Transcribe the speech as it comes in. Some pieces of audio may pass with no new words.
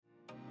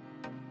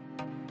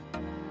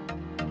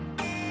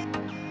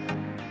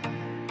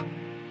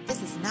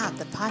not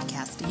the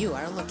podcast you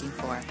are looking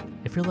for.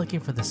 If you're looking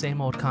for the same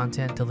old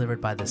content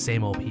delivered by the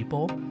same old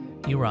people,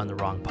 you are on the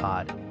wrong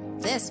pod.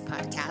 This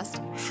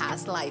podcast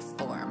has life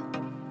form.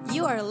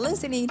 You are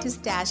listening to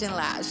Stash and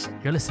Lash.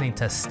 You're listening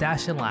to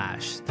Stash and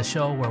Lash, the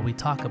show where we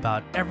talk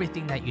about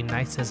everything that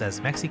unites us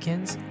as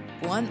Mexicans.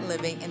 One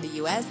living in the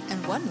U.S.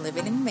 and one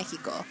living in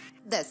Mexico.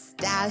 The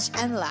Stash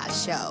and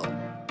Lash Show.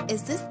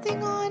 Is this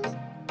thing on?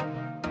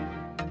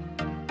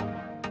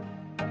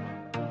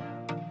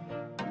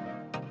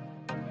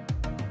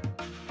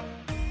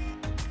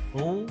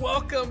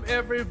 Welcome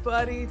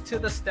everybody to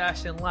the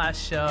Stash and Lash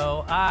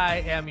Show.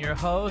 I am your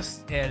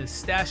host, El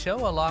Stasho,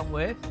 along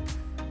with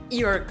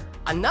your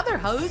another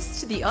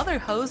host, the other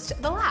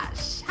host, The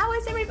Lash. How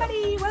is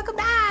everybody? Welcome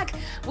back.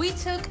 We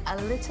took a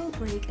little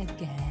break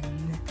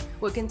again.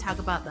 We can talk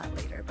about that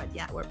later, but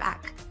yeah, we're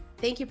back.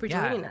 Thank you for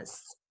joining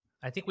us.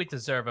 I think we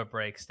deserve a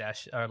break,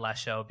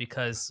 Lash Show,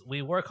 because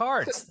we work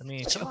hard. I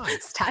mean, come on.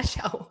 Stash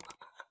Show.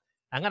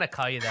 I'm gonna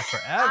call you that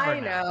forever. I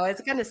know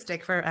it's gonna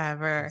stick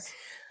forever.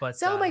 But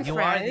so, my you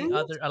friend, are the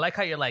other. I like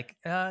how you're like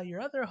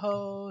your other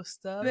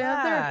host. The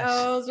other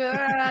host.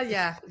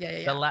 Yeah.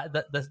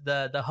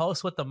 The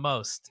host with the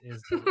most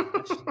is.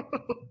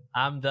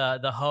 I'm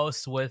the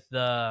host with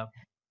the,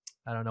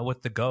 I don't know,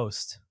 with the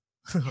ghost.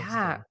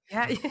 Yeah.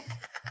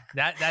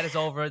 That is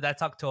over.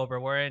 That's October.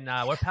 We're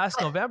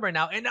past November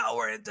now, and now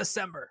we're in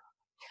December.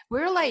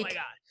 We're like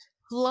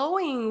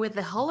flowing with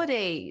the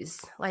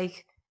holidays,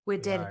 like. We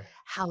did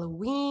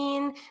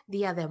Halloween,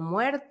 Dia de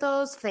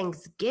Muertos,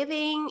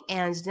 Thanksgiving,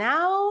 and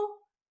now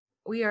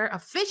we are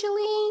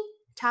officially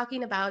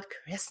talking about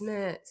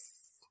Christmas.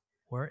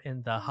 We're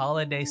in the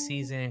holiday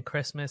season,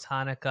 Christmas,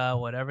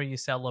 Hanukkah, whatever you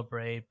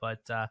celebrate.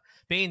 But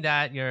being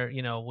that you're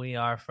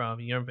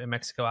in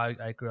Mexico,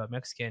 I grew up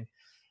Mexican.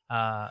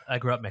 I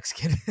grew up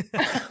Mexican.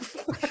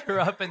 I grew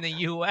up in the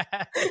U.S.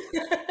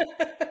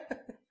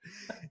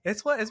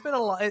 It's been a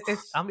lot.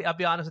 I'll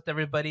be honest with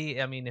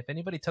everybody. I mean, if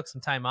anybody took some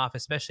time off,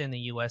 especially in the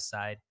U.S.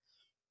 side,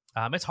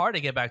 it's hard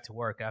to get back to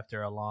work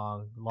after a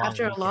long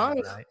weekend,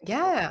 right?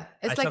 Yeah.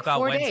 It's like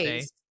 4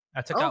 days.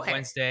 I took out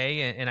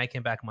Wednesday and I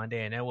came back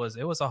Monday, and it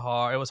was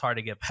hard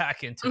to get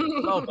back into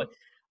the flow. But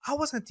I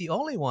wasn't the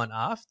only one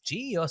off.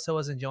 G also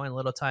was enjoying a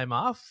little time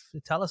off.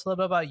 Tell us a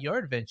little bit about your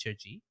adventure,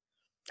 G.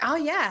 Oh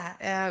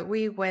yeah,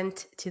 we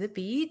went to the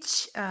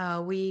beach.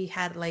 We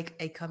had like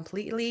a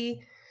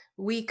completely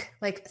week,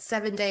 like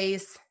 7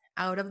 days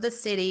out of the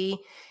city,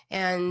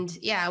 and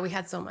yeah, we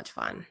had so much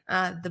fun.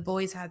 The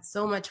boys had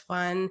so much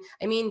fun.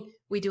 I mean,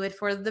 we do it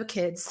for the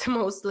kids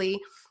mostly,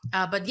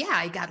 but yeah,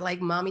 I got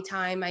like mommy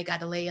time. I got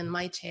to lay in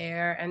my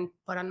chair and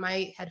put on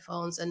my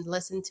headphones and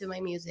listen to my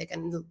music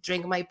and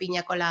drink my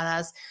piña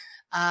coladas,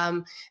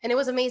 and it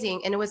was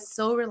amazing, and it was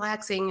so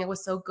relaxing. It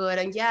was so good,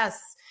 and yes,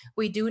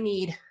 we do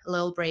need a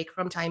little break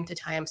from time to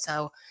time,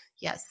 so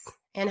yes.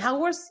 And how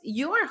was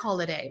your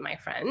holiday, my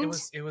friend?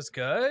 It was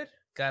good.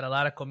 Got a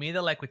lot of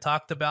comida, like we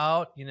talked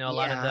about. You know, a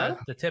lot of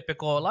the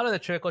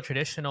typical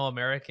traditional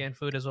American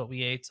food is what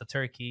we ate. So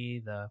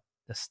turkey,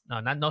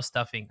 no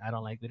stuffing. I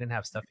don't like. We didn't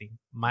have stuffing.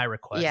 My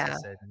request. Yeah,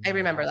 I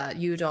remember that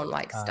you don't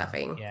like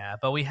stuffing. Yeah,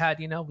 but we had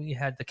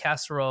the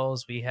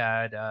casseroles. We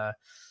had the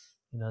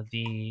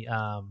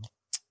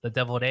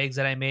deviled eggs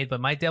that I made. But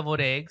my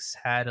deviled eggs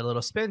had a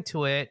little spin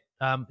to it.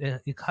 How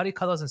do you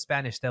call those in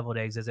Spanish, deviled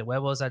eggs? Is it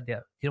huevos? You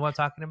know what I'm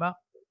talking about?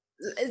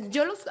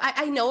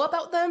 I know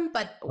about them,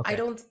 but okay. I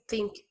don't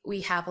think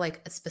we have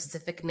like a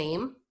specific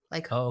name.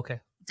 Like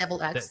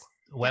deviled eggs.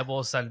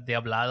 Huevos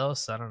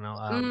diablados. I don't know.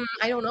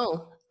 I don't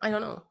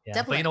know.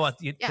 Yeah, but you know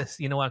what? You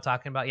know what I'm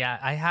talking about? Yeah,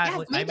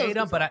 I made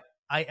them, but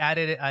I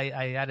added it.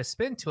 I added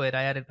spin to it.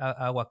 I added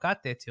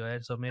aguacate to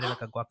it, so I made it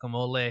like a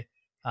guacamole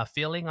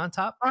filling on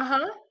top.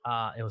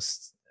 I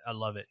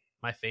love it.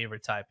 My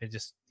favorite type. It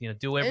just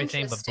do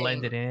everything but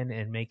blend it in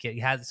and make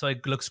it so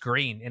it looks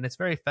green, and it's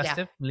very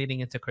festive leading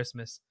into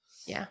Christmas.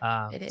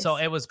 Yeah, it is. So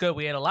it was good.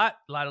 We ate a lot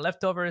of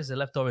leftovers. The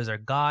leftovers are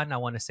gone. I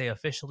want to say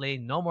officially,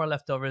 no more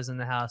leftovers in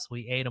the house.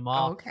 We ate them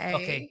all.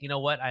 Okay. You know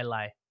what? I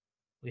lie.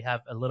 We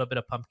have a little bit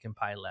of pumpkin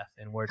pie left,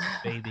 and we're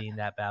babying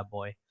that bad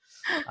boy.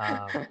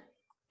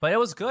 But it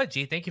was good,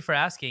 G. Thank you for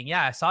asking.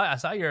 Yeah, I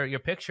saw your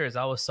pictures.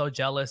 I was so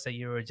jealous that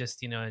you were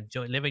just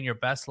living your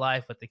best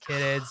life with the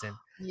kids, and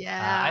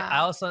I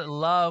also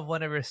love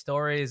one of your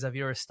stories of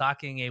you were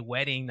stalking a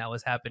wedding that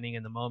was happening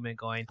in the moment,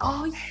 going,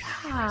 oh yeah,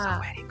 there's a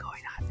wedding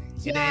going on.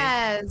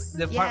 Yes,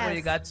 the part where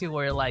you got to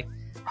where you're like,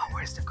 oh,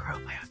 where's the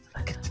groom? I have to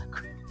look at the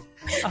groom.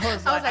 I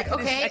was like,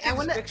 okay, I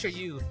want to picture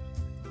you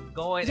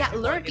going. Yeah,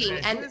 lurking,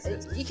 and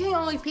you can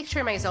only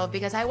picture myself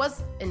because I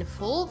was in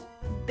full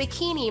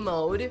bikini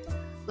mode.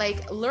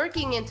 Like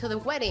lurking into the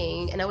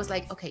wedding, and I was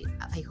like, okay,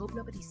 I hope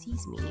nobody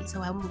sees me,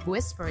 so I'm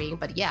whispering,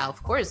 but yeah,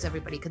 of course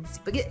everybody could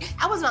see, but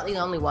I was not the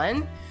only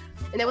one.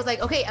 And I was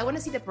like, okay, I want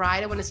to see the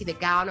bride, I want to see the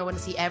gown, I want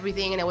to see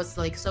everything, and I was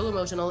like so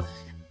emotional.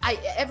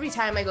 Every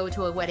time I go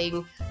to a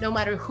wedding, no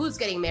matter who's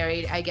getting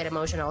married, I get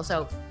emotional.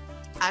 So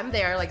I'm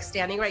there, like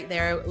standing right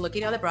there,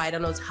 looking at the bride,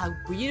 and knows how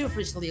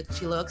beautiful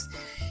she looks,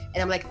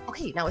 and I'm like,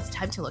 okay, now it's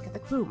time to look at the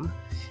groom,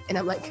 and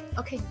I'm like,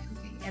 okay,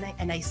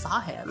 and I saw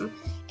him,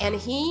 and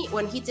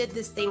when he did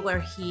this thing where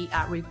he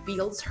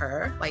reveals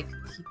her, like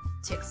he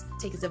takes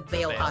the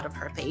veil out of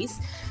her face,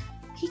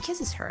 he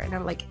kisses her, and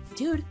I'm like,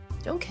 dude,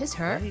 don't kiss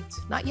her, right.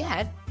 not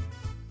yet.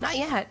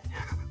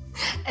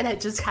 And I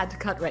just had to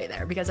cut right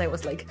there because I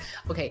was like,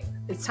 okay,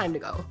 it's time to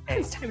go.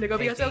 It's time to go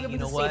because I'm going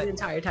to stay the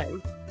entire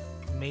time.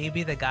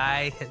 Maybe the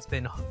guy has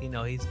been,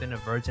 he's been a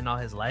virgin all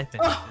his life,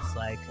 and it's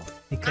like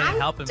he couldn't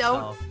help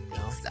himself. I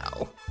don't think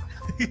so.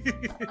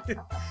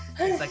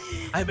 It's like,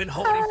 I've been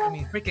holding for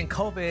me freaking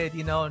COVID,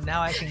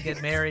 now I can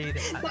get married.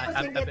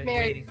 I've been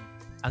married.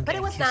 But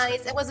it was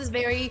nice. It was this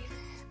very,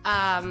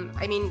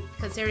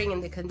 considering in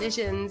the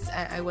conditions,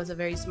 it was a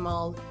very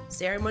small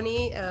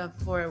ceremony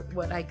for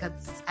what I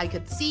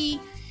could see.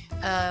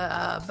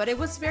 But it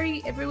was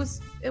very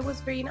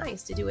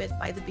nice to do it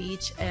by the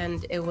beach,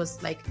 and it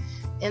was like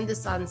in the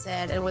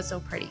sunset, and it was so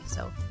pretty.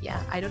 So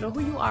yeah, I don't know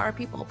who you are,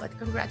 people, but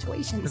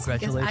congratulations I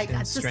got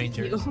to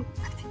strangers. See you.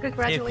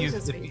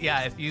 Congratulations.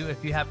 If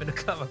you happen to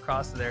come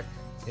across there,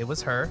 it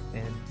was her,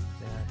 and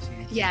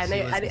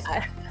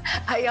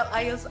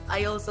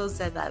I also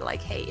said that,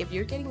 like, hey, if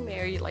you're getting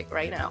married like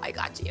right now, I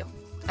got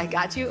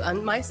you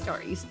on my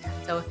stories.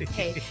 So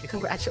hey,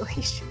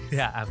 congratulations.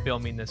 Yeah, I'm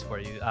filming this for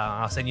you.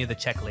 I'll send you the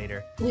check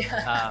later.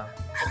 Yeah.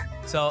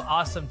 So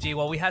awesome, G.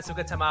 Well, we had some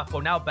good time off.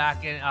 We're now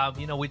back,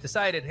 and we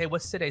decided, hey,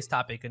 what's today's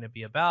topic going to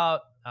be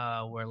about?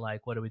 We're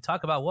like, what do we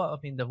talk about? Well,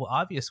 the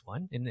obvious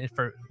one, and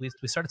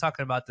we started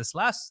talking about this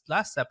last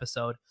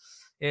episode,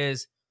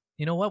 is,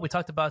 you know what? We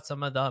talked about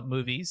some of the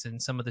movies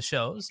and some of the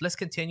shows. Let's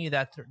continue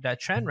that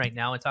trend right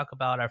now and talk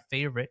about our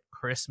favorite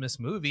Christmas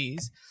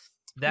movies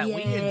that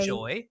we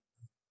enjoy.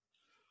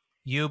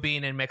 You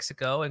being in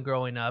Mexico and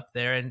growing up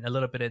there, and a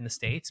little bit in the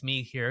States,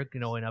 me here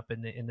growing up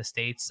in the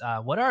States.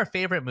 What are our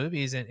favorite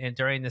movies and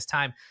during this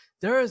time?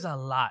 There is a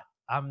lot.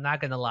 I'm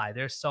not going to lie.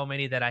 There's so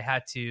many that I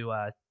had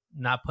to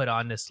not put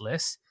on this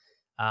list.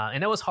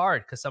 And it was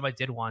hard because somebody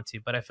did want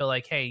to. But I feel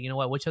like, hey, you know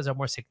what? Which ones are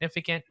more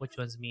significant? Which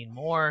ones mean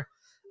more?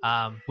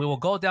 We will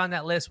go down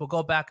that list. We'll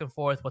go back and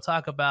forth. We'll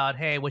talk about,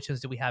 hey, which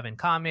ones do we have in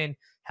common?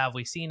 Have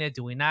we seen it?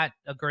 Do we not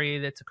agree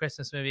that it's a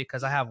Christmas movie?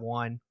 Because I have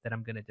one that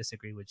I'm going to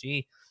disagree with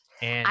G.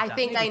 And I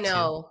think I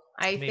know.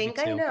 I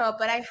know,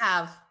 but I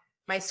have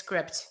my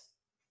script.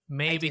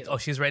 Maybe. Oh,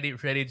 she's ready.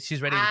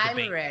 She's ready to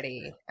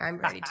debate. I'm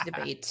ready to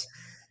debate.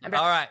 All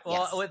right.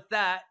 Well, with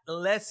that,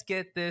 let's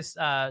get this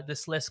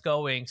list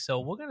going.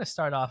 So we're going to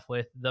start off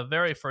with the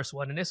very first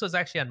one. And this was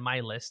actually on my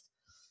list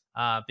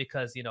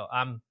because,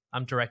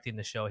 I'm directing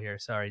the show here.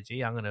 Sorry,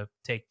 G. I'm going to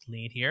take the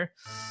lead here.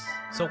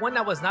 So one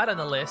that was not on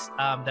the list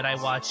that I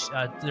watched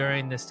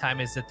during this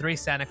time is the 3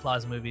 Santa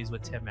Claus movies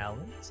with Tim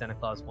Allen. Santa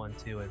Claus 1,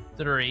 2, and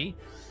 3.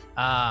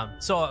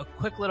 So a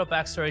quick little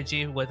backstory,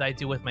 G. What I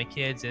do with my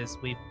kids is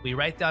we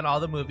write down all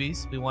the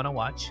movies we want to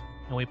watch,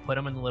 and we put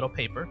them in a little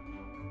paper,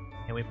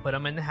 and we put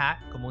them in the hat,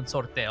 como un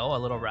sorteo, a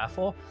little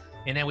raffle,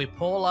 and then we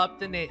pull up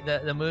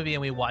the movie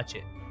and we watch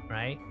it,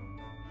 right?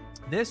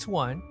 This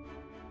one,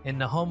 in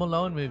the Home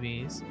Alone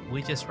movies,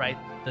 we just write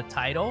the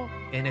title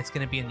and it's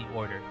going to be in the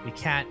order. We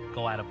can't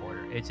go out of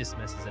order. It just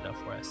messes it up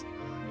for us.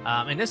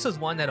 And this was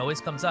one that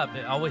always comes up.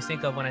 I always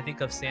think of, when I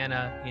think of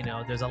Santa,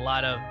 there's a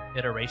lot of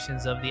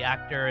iterations of the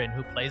actor and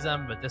who plays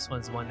them, but this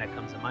one's one that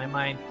comes to my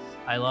mind.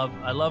 I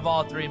love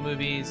all 3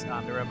 movies.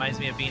 It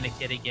reminds me of being a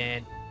kid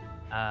again,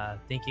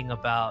 thinking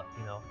about,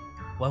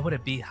 what would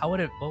it be?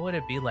 What would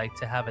it be like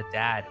to have a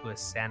dad who is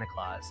Santa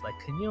Claus? Like,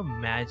 can you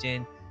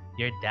imagine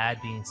your dad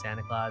being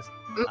Santa Claus?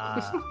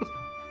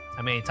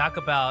 Talk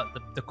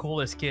about the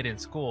coolest kid in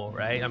school,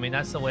 right?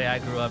 That's the way I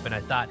grew up, and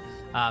I thought.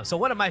 So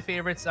one of my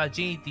favorites,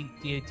 G,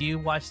 do you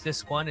watch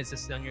this one? Is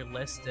this on your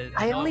list?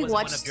 I only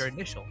watched one of your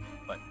initial,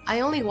 but I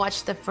only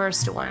watched the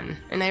first one,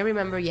 and I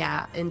remember,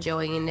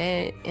 enjoying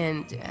it.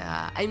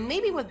 And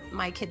maybe when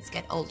my kids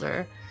get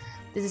older,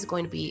 this is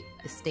going to be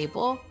a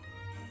staple.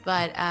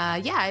 But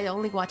I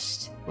only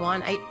watched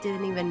one. I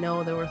didn't even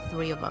know there were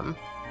 3 of them.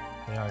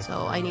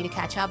 So I need to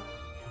catch up.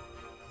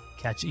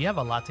 You have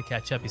a lot to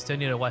catch up. You still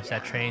need to watch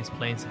that Trains,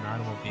 Planes, and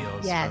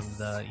Automobiles.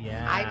 Yes.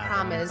 I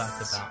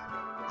promised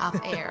off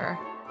air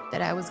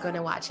that I was going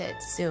to watch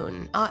it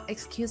soon.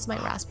 Excuse my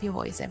raspy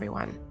voice,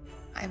 everyone.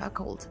 I have a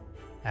cold.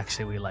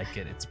 Actually, we like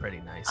it. It's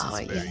pretty nice.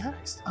 It's very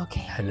nice.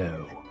 Okay.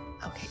 Hello.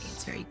 Okay,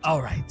 it's very good.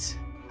 All right.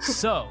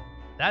 So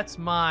that's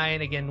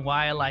mine. Again,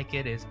 why I like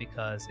it is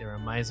because it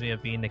reminds me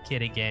of being a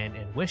kid again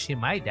and wishing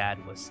my dad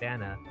was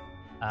Santa.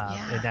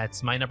 And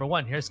that's my number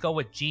 1. Here's go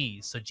with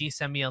G. So G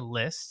sent me a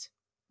list.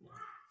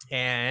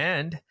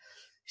 And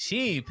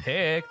she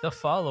picked the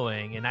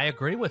following, and I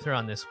agree with her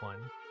on this one.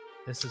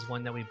 This is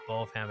one that we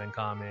both have in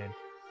common.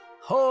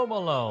 Home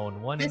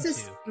Alone 1 and 2.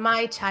 This is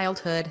my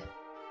childhood.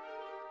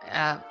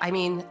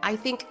 I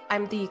think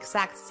I'm the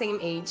exact same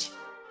age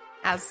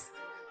as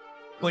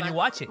when you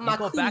watch it. You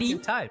go back in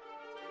time.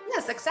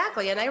 Yes,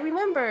 exactly. And I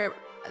remember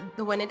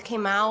when it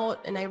came out,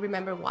 and I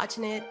remember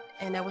watching it,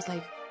 and I was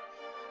like,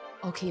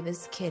 okay,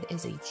 this kid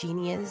is a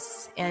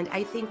genius. And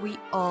I think we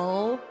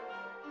all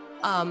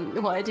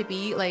wanted to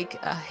be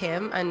like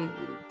him and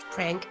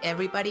prank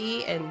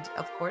everybody and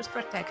of course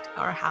protect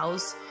our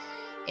house.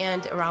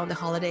 and around the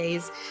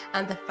holidays,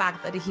 and the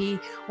fact that he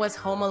was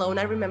home alone.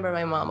 I remember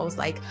my mom was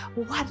like,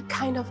 what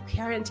kind of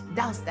parent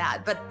does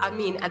that? But I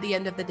mean, at the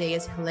end of the day,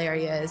 it's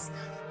hilarious.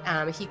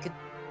 He could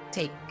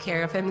take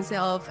care of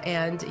himself.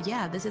 And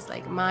yeah, this is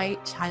like my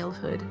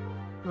childhood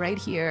right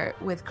here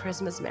with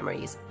Christmas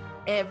memories.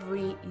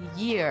 Every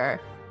year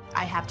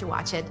I have to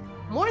watch it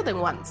more than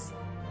once.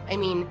 I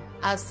mean,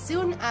 as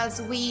soon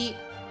as we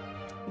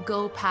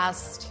go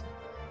past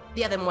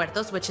Dia de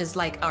Muertos, which is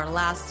like our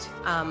last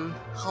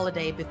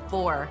holiday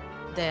before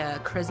the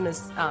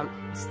Christmas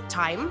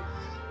time,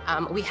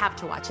 we have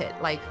to watch it,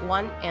 like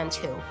 1 and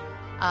 2.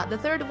 The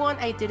third one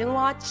I didn't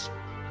watch.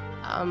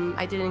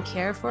 I didn't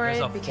care for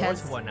it because there's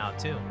a fourth one now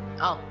too.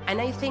 Oh,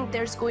 and I think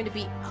there's going to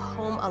be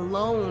Home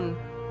Alone,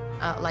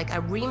 like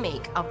a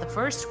remake of the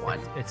first one.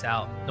 It's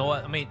out. No,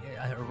 I mean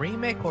a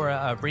remake or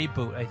a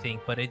reboot, I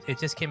think, but it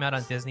just came out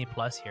on Disney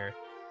Plus here.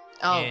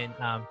 Oh. And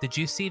did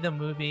you see the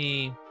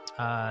movie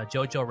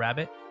Jojo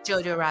Rabbit?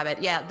 Jojo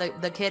Rabbit, yeah,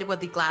 the kid with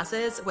the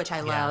glasses, which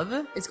I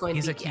love. It's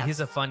going to be. He's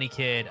a funny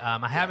kid.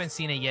 I haven't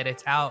seen it yet.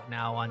 It's out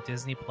now on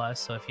Disney Plus.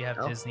 So if you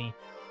have Disney,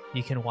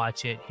 you can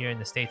watch it here in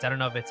the States. I don't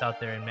know if it's out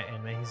there in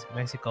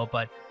Mexico,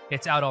 but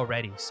it's out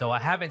already. So I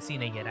haven't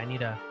seen it yet. I need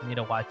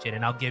to watch it,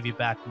 and I'll give you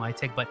back my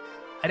take. But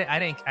I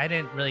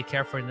didn't really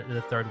care for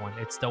the third one.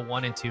 It's the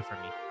 1 and 2 for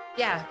me.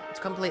 Yeah, it's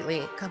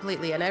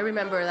completely. And I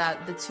remember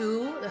that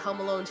the Home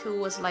Alone 2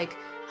 was like,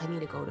 I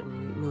need to go to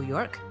New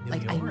York. I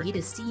need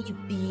to see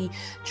the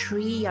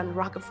tree on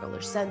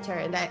Rockefeller Center.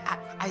 And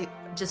I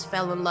just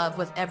fell in love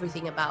with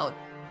everything about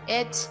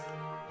it.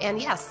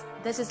 And yes,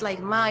 this is like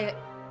my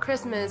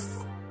Christmas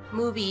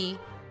movie,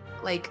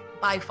 like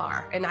by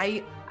far. And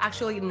I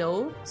actually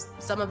know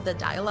some of the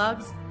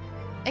dialogues.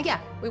 And yeah,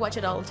 we watch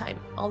it all the time.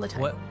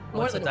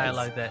 What's the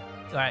dialogue that,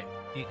 all right,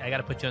 I got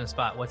to put you on the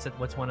spot. What's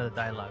one of the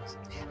dialogues?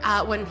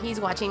 When he's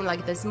watching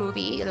like this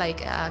movie,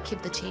 like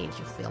keep the change,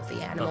 you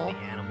filthy animal.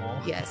 Filthy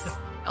animal. Yes.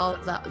 All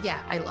that. Yeah,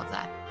 I love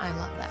that.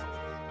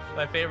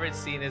 My favorite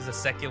scene is the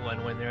second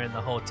one when they're in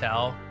the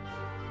hotel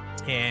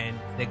and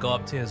they go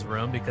up to his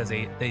room because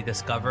they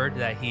discovered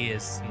that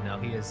he's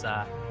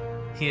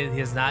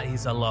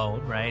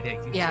alone, right?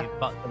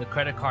 The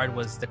credit card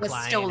was declined.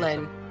 Was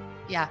stolen.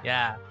 Yeah.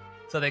 Yeah.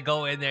 So they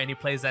go in there and he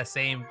plays that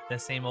same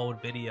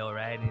old video,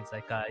 right? And he's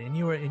like, and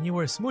you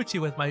were smoochy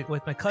with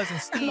my cousin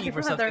Steve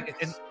or something.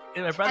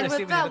 And my brother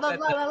Steve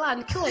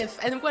and Cliff,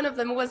 and one of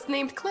them was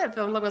named Cliff.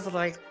 And I was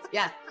like,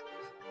 yeah,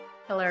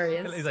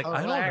 hilarious. He's like,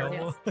 I don't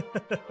know.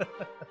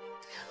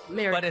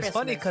 But it's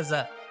funny because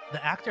the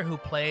actor who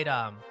played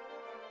the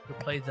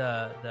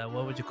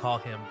what would you call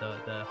him,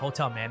 the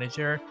hotel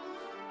manager.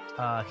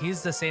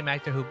 He's the same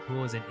actor who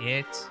was in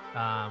It,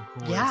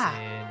 who was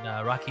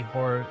in Rocky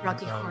Horror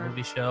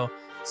movie show.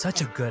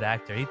 Such a good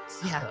actor.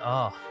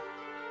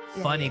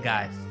 Funny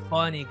guy.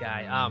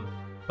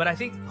 But I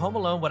think Home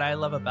Alone, what I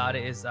love about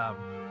it is,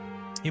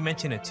 you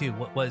mentioned it too.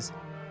 What was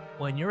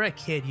when you're a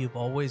kid, you've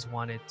always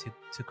wanted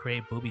to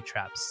create booby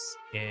traps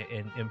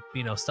and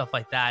stuff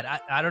like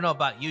that. I don't know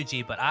about you,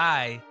 G, but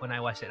when I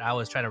watched it, I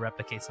was trying to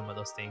replicate some of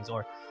those things,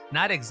 or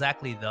not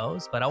exactly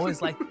those, but I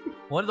always like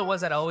one of the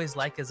ones that I always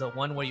like is the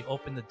one where you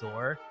open the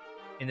door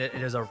and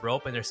there's a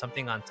rope and there's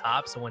something on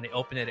top. So when they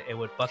open it, it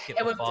would bucket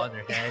would fall on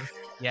their head.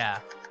 Yeah.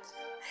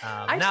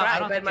 I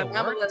tried, but my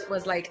mom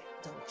was like,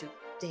 "Don't you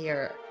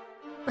dare."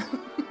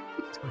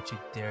 Don't you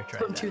dare try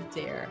Don't you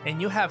dare. And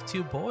you have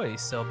 2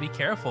 boys, so be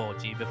careful,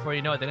 G. Before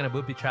you know it, they're going to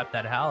booby trap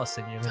that house.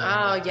 And you're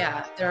gonna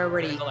yeah. They're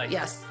already,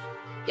 yes.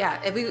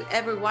 Yeah, if we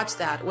ever watch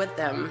that with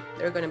them,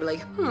 they're going to be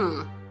like,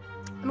 I'm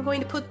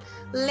going to put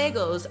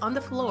Legos on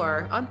the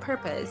floor on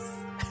purpose.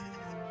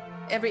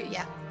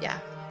 Yeah,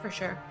 for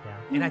sure.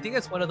 Yeah. And I think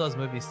it's one of those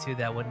movies, too,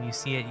 that when you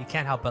see it, you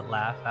can't help but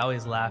laugh. I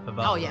always laugh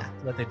about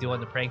what they do on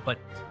the prank, but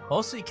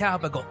also you can't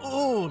help but go,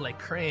 ooh, like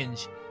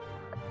cringe.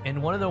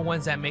 And one of the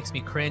ones that makes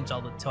me cringe all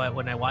the time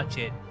when I watch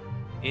it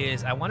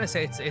is, I want to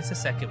say it's the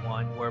second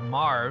one where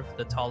Marv,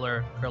 the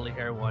taller curly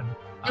hair one,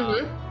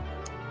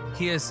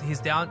 he's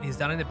down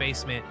in the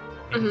basement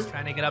and he's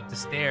trying to get up the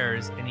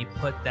stairs and he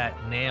put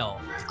that nail.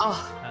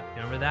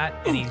 Remember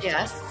that? And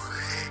yes.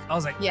 I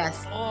was like,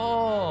 yes.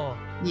 Oh,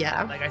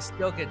 yeah. Like I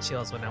still get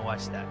chills when I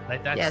watch that.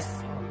 Like that's.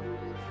 Yes.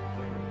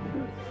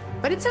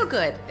 But it's so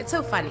good. It's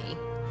so funny.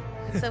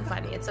 It's so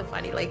funny. It's so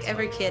funny. Like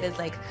every kid is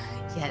like,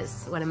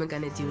 yes, what am I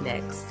going to do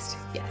next?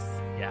 Yes.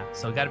 Yeah.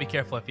 So you got to be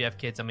careful if you have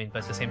kids. I mean,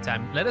 but at the same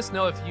time, let us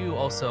know if you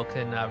also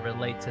can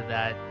relate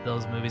to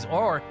those movies,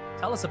 or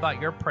tell us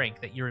about your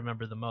prank that you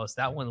remember the most.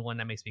 That one, the one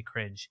that makes me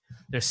cringe.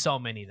 There's so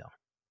many though.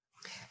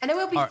 And it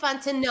will be fun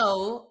to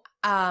know,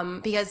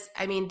 because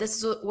I mean,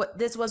 this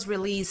was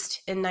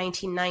released in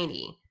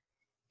 1990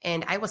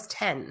 and I was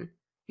 10,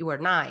 you were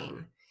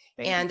 9.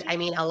 And I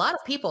mean, a lot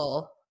of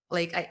people,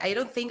 like, I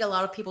don't think a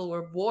lot of people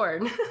were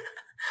born,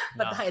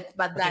 but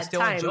that still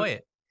time, enjoy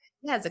it.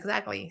 Yes,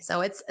 exactly. So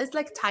it's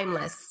like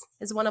timeless.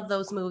 It's one of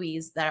those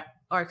movies that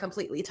are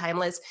completely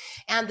timeless,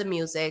 and the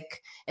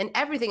music and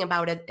everything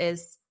about it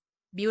is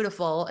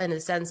beautiful in a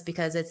sense,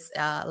 because it's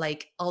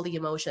like all the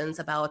emotions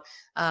about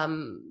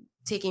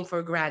taking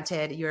for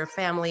granted your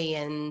family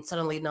and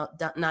suddenly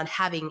not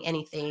having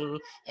anything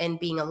and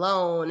being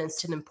alone, and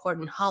it's an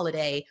important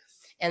holiday,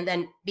 and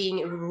then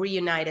being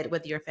reunited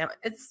with your family.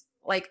 It's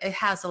like it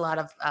has a lot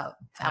of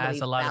family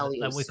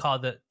values. Of we call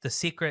the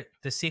secret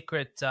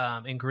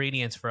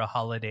ingredients for a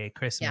holiday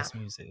Christmas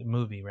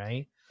movie,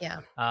 right?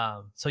 Yeah.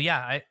 So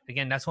yeah,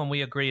 again, that's when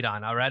we agreed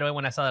on. Right away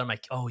when I saw that, I'm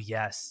like, oh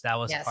yes, that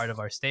was part of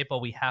our staple.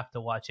 We have to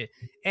watch it,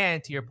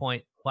 and to your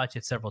point, watch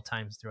it several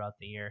times throughout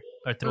the year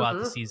or throughout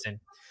the season.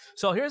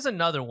 So here's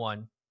another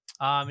one.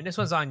 And this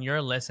one's on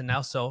your list, and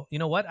also, you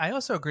know what? I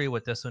also agree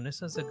with this one.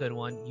 This is a good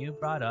one. You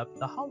brought up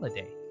The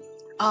Holiday.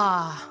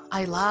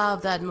 I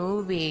love that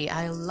movie.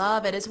 I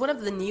love it. It's one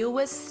of the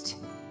newest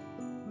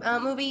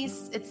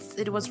movies.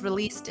 It was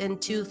released in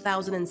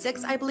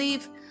 2006, I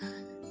believe.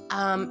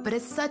 But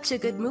it's such a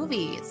good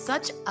movie. It's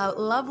such a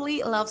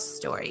lovely love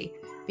story.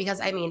 Because,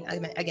 I mean,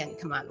 again,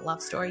 come on.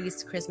 Love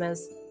stories,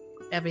 Christmas,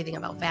 everything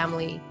about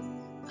family.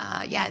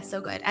 Yeah, it's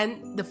so good.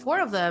 And the four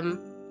of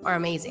them are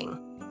amazing.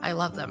 I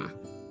love them.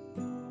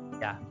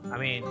 Yeah, I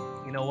mean,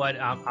 you know what?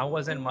 I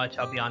wasn't much,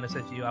 I'll be honest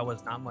with you, I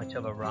was not much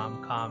of a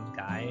rom-com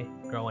guy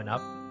growing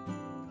up.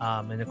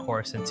 And of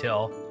course,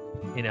 until,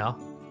 you know,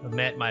 I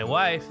met my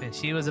wife, and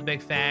she was a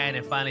big fan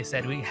and finally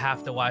said, we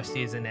have to watch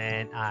these, and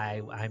then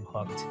I'm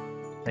hooked.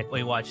 Like,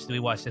 we watch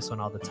this one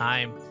all the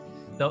time.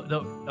 Though,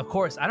 of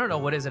course, I don't know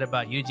what is it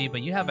about you, G,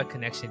 but you have a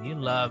connection. You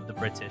love the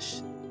British.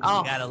 You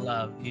gotta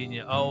love,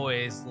 you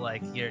always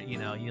like,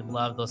 you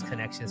love those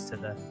connections to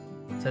the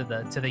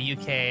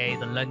UK,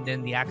 the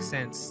London, the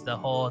accents, the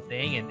whole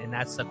thing, and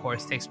that's, of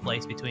course, takes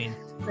place between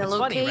the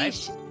location. Funny,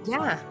 right?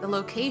 Yeah, the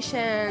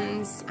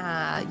locations,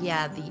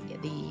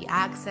 the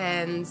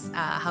accents,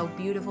 how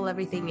beautiful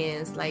everything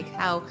is, like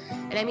how,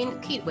 and I mean,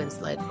 Kate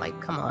Winslet, like,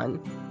 come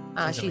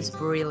on, she's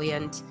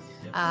brilliant.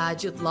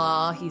 Jude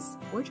Law, he's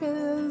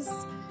gorgeous,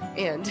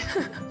 and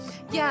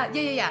yeah,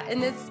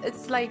 and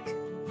it's like,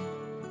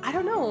 I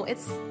don't know,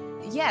 it's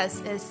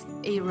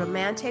a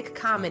romantic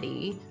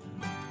comedy.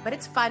 But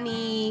it's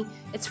funny,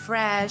 it's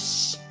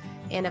fresh,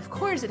 and of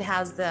course it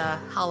has the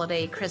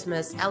holiday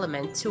Christmas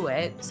element to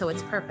it, so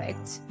it's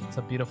perfect. It's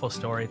a beautiful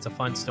story. It's a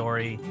fun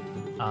story.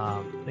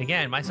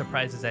 Again, my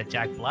surprise is that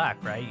Jack Black,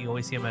 right? You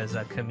always see him as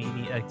a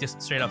comedian,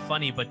 just straight up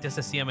funny, but just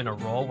to see him in a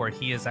role where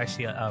he is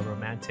actually a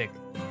romantic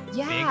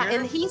figure.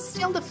 And he's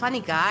still the funny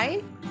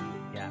guy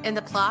in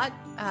the plot,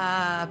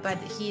 but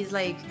he's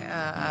like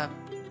a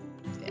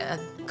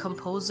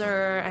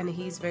composer, and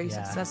he's very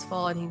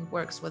successful, and he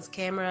works with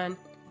Cameron.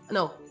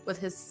 No, with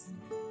his,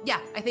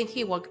 I think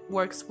he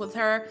works with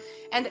her,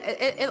 and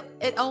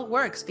it all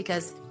works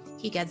because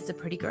he gets the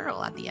pretty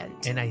girl at the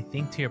end. And I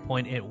think, to your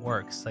point, it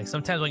works. Like,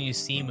 sometimes when you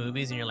see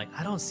movies and you're like,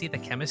 I don't see the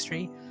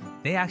chemistry,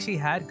 they actually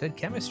had good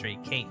chemistry,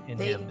 Kate and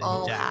him and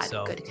all Jack.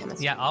 Had good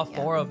chemistry. Yeah, all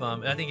four of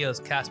them. I think it was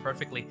cast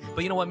perfectly.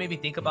 But you know what made me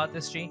think about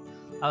this, G?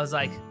 I was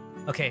like,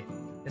 okay,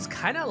 it's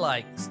kind of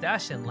like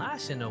Stash and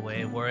Lash in a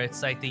way, where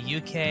it's like the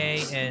UK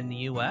and the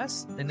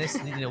US, and this,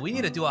 we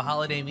need to do a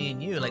holiday, me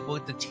and you, like, we'll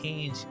have to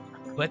change,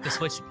 we have to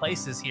switch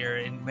places here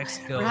in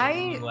Mexico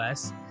and the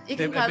US. You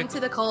can come to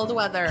the cold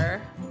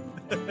weather.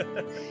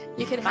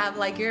 You can have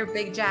like your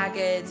big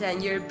jackets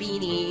and your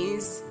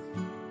beanies,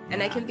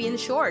 and I can be in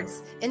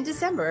shorts in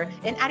December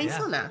in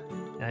Arizona.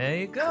 Yeah. There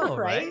you go,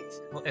 right?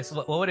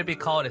 What would it be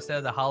called instead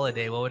of the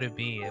holiday? What would it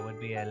be? It would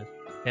be el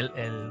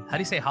how do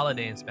you say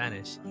holiday in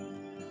Spanish?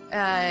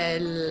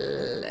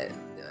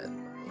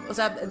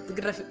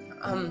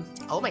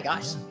 Oh my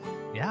gosh.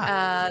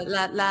 Yeah.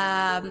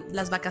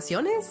 Las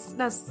vacaciones.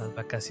 Las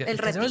vacaciones. El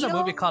retiro. There was a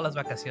movie called Las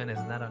Vacaciones,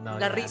 and I don't know.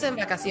 La risa en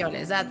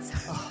vacaciones. That's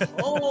a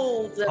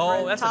whole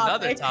different that's topic.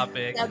 Another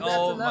topic.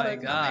 That's my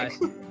gosh.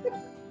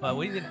 Well,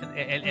 we did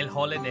el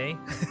holiday.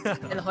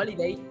 El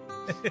holiday.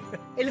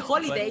 El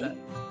holiday.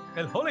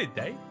 El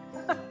holiday.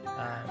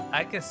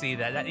 I can see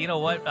that. You know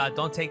what?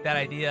 Don't take that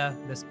idea.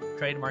 Let's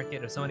trademark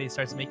it. If somebody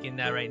starts making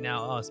that right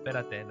now,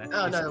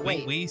 espérate.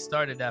 Wait. We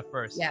started that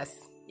first. Yes.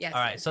 All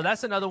right. So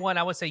that's another one.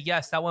 I would say,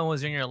 yes, that one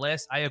was in your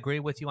list. I agree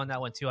with you on that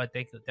one too. I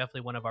think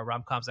definitely one of our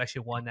rom-coms,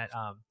 actually one that,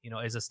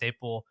 is a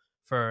staple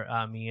for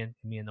me and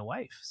the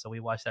wife. So we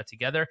watched that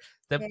together.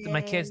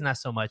 My kids, not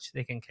so much.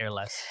 They can care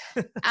less.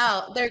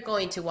 They're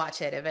going to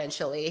watch it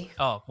eventually.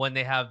 Oh, when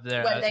they have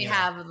their...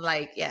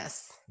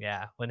 yes.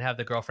 Yeah, when they have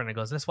the girlfriend that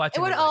goes, let's watch it.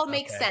 It would all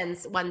make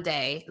sense one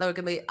day. They're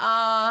going to be,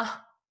 I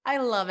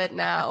love it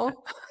now.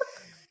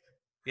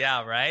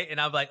 Yeah, right.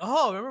 And I'm like,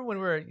 oh, remember when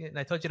and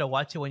I told you to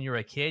watch it when you were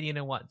a kid? You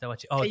didn't want to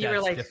watch it. Oh, Dad,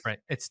 it's different.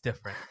 It's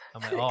different.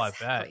 I'm like, oh,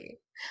 exactly.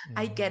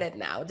 I bet. I get it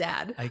now,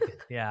 Dad.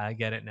 I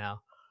get it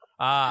now.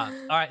 All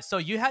right. So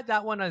you had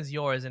that one as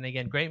yours. And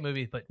again, great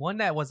movie. But one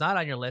that was not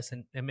on your list.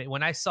 And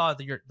when I saw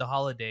the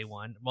holiday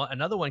one,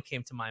 another one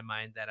came to my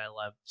mind that I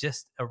love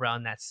just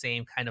around that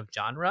same kind of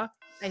genre.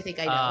 I think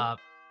I know.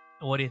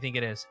 What do you think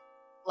it is?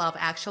 Love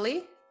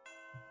Actually.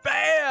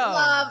 Bam!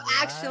 Love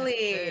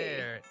Actually.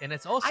 Right, and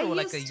it's also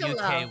like a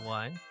UK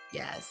one.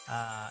 Yes.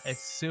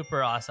 It's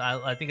super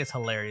awesome. I think it's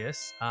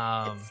hilarious.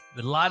 A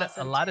lot of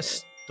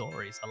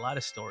stories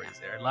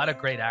there. A lot of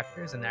great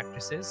actors and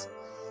actresses.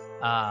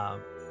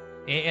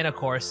 And of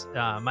course,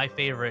 my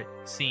favorite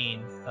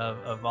scene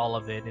of all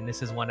of it, and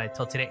this is one I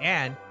told today,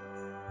 and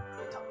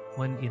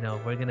when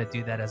we're gonna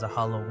do that as a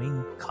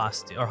Halloween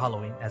costume, or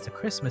Halloween as a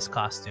Christmas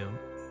costume,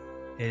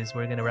 is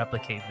we're gonna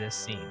replicate this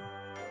scene.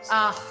 So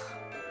I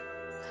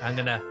have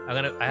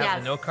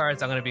the note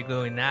cards. I'm gonna be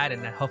doing that,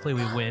 and hopefully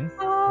we win.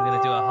 We're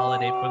gonna do a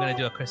holiday. We're gonna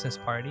do a Christmas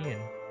party,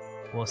 and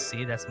we'll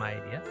see. That's my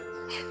idea.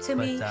 To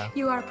me,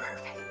 you are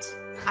perfect.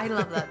 I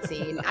love that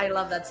scene. I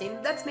love that scene.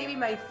 That's maybe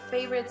my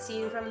favorite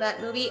scene from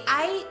that movie.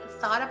 I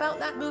thought about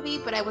that movie,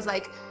 but I was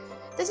like,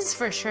 this is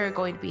for sure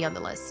going to be on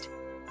the list.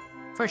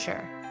 For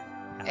sure.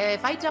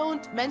 If I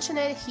don't mention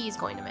it, he's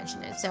going to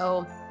mention it.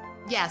 So,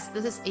 yes,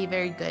 this is a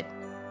very good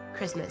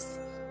Christmas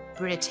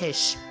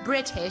British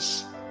movie.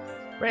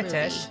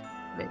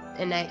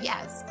 And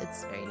yes,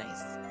 it's very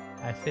nice.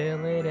 I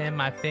feel it in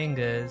my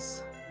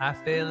fingers. I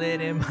feel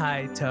it in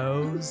my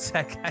toes.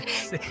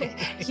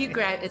 Hugh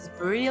Grant is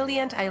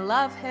brilliant. I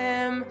love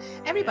him.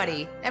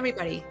 Everybody.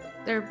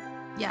 They're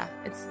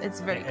it's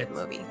a very good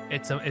movie.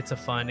 It's a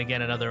fun,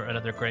 again,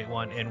 another great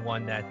one, and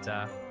one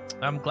that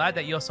I'm glad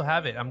that you also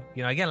have it.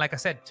 Again, like I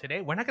said,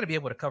 today we're not going to be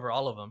able to cover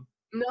all of them.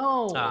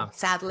 No,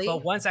 sadly.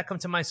 But ones that come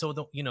to mind,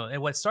 so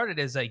and what started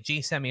is like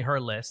G sent me her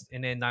list,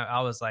 and then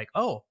I was like,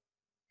 oh,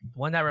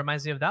 one that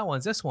reminds me of that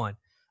one's this one.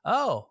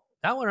 Oh,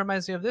 that one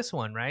reminds me of this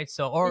one, right?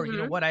 So, or you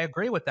know what, I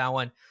agree with that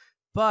one,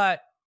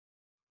 but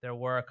there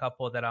were a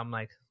couple that I'm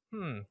like,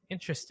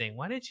 interesting.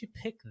 Why did you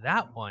pick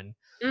that one?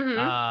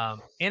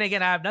 And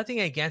again, I have nothing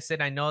against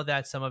it. I know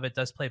that some of it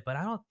does play, but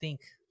I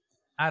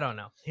don't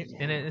know.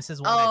 And this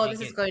is one. Oh,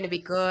 this is going to be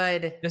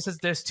good.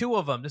 There's two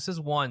of them. This is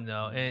one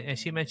though, and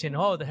she mentioned,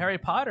 the Harry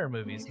Potter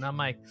movies, and I'm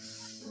like,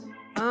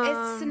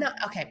 it's not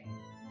okay.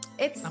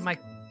 I'm like,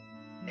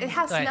 it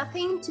has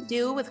nothing to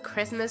do with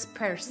Christmas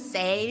per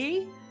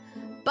se,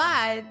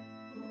 but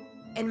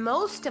in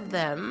most of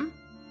them,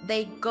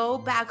 they go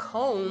back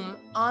home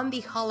on the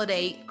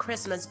holiday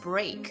Christmas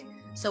break.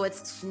 So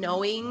it's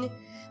snowing.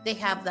 They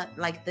have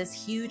this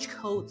huge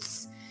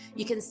coats.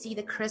 You can see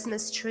the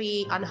Christmas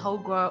tree on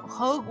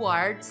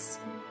Hogwarts.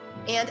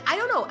 And I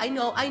don't know.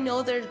 I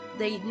know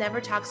they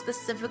never talk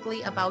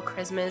specifically about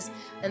Christmas,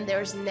 and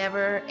there's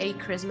never a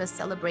Christmas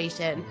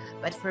celebration.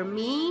 But for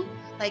me,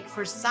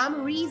 for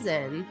some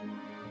reason,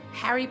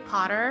 Harry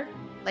Potter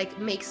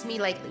makes me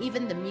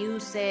even the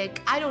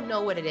music. I don't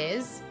know what it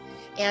is.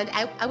 And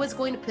I was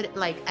going to put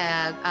a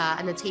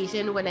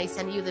annotation when I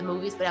send you the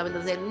movies, but I was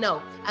going to say,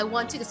 no, I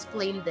want to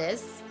explain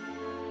this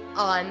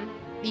on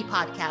the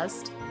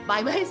podcast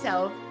by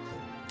myself.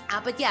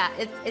 But yeah,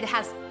 it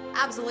has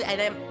absolutely,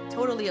 and I'm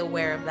totally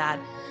aware of that.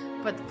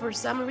 But for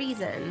some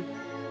reason,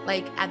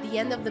 at the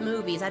end of the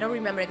movies, I don't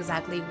remember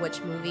exactly which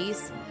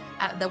movies.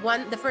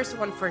 The first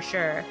one for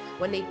sure,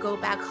 when they go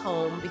back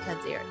home because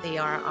they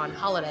are on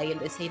holiday and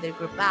they say their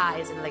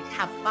goodbyes and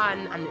have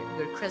fun on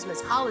your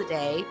Christmas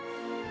holiday.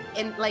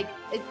 And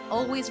it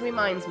always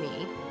reminds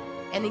me,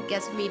 and it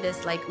gives me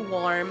this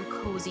warm,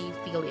 cozy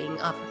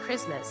feeling of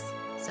Christmas.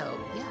 So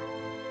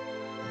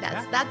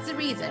yeah, that's the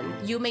reason.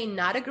 You may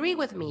not agree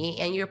with me,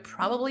 and you're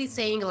probably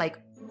saying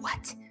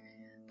what?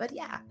 But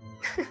yeah.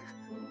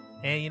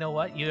 And you know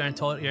what? You're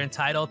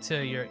entitled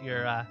to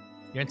you're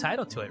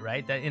entitled to it,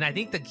 right? And I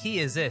think the key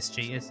is this,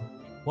 G, is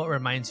what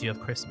reminds you of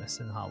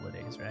Christmas and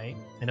holidays, right?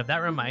 And if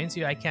that reminds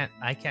you, I can't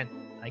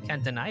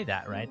deny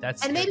that, right?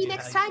 And maybe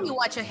next time you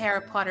watch a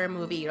Harry Potter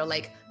movie, you're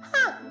like,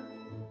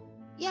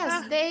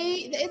 yes,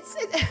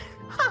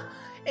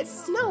 it's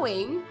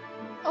snowing.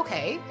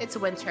 Okay, it's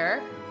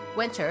winter,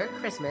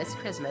 Christmas.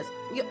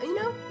 You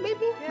know,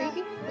 maybe.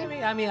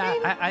 I mean,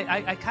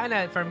 I kind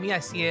of, for me, I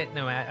see it.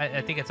 No,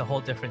 I think it's a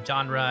whole different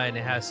genre, and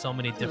it has so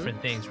many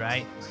different things,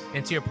 right?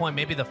 And to your point,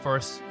 maybe the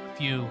first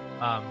few,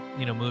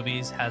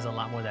 movies has a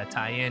lot more that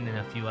tie in, and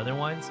a few other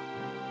ones.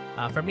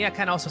 For me, I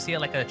kind of also see it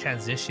like a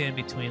transition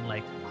between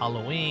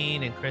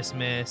Halloween and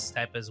Christmas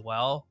type as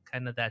well,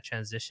 kind of that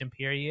transition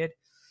period.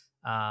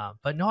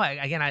 But no,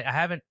 I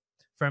haven't.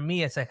 For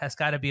me, it's it's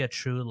got to be a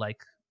true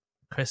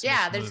Christmas.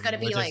 Yeah, there's got to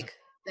be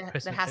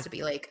there has to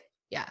be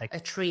a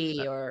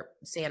tree or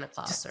Santa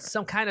Claus or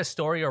some kind of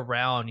story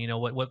around.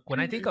 When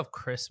I think of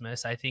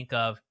Christmas, I think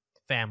of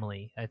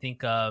family. I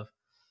think of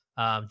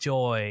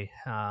joy.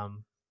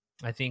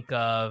 I think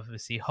of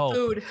hope.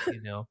 Food.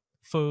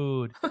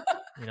 Food.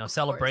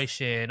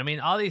 Celebration. I mean,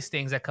 all these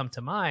things that come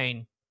to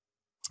mind,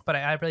 but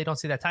I really don't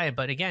see that tie in.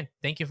 But again,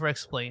 thank you for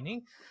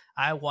explaining.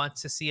 I want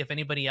to see if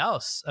anybody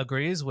else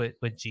agrees with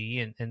G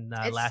and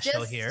last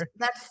show here.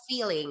 That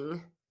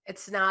feeling.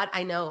 It's not,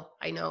 I know.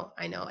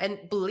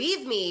 And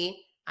believe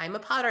me, I'm a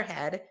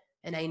Potterhead,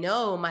 and I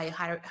know my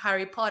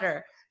Harry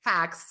Potter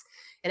facts,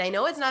 and I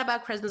know it's not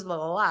about Christmas, blah,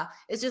 blah, blah.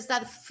 It's just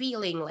that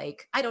feeling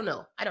I don't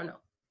know.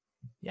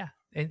 Yeah.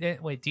 And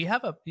wait, do you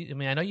have I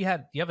know you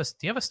have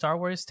a Star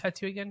Wars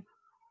tattoo again?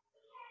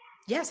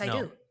 Yes, I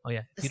do. Oh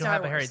yeah. Do you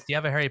have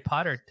a Harry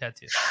Potter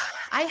tattoo?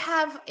 I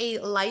have a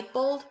light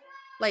bulb,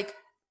 but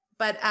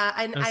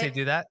Let me see,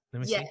 do that.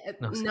 Let me see.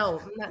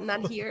 No,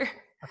 not here.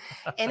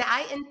 And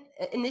I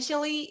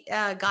initially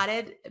got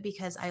it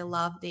because I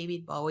love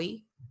David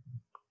Bowie.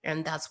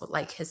 and that's what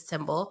like his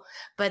symbol.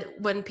 But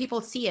when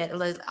people see it,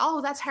 like,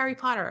 oh, that's Harry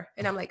Potter,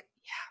 and I'm like,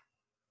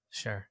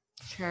 sure.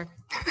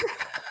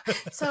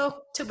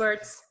 So 2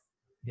 birds.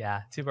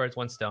 Yeah, 2 birds,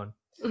 1 stone.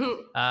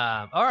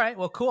 All right,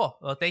 well, cool.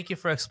 Well, thank you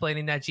for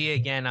explaining that, Gia.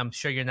 Again, I'm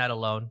sure you're not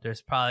alone.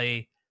 There's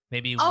probably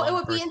maybe it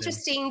would be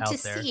interesting to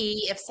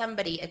see if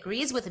somebody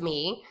agrees with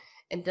me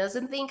and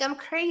doesn't think I'm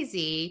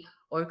crazy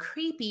or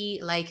creepy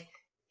like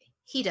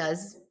he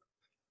does.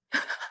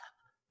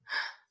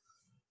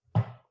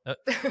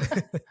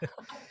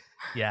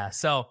 Yeah,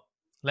 so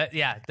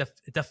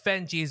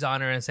defend G's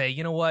honor and say,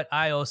 you know what,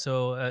 I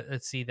also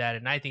see that,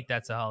 and I think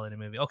that's a holiday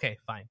movie. Okay,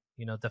 fine,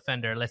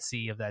 defender. Let's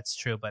see if that's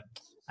true, but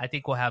I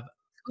think we'll have.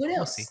 Who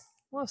knows?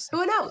 We'll see.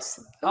 Who knows?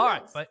 All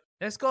right, but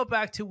let's go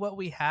back to what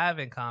we have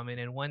in common,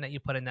 and one that you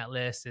put in that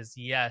list is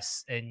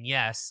yes and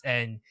yes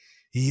and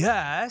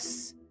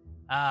yes.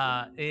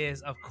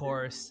 Is of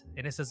course,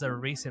 and this is a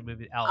recent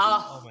movie. Elf.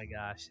 Oh my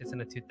gosh, it's in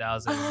the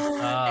 2000s.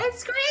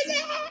 It's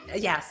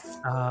crazy. Yes,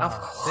 of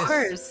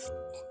course.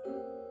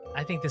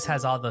 I think this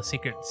has all the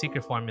secret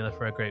formula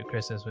for a great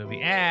Christmas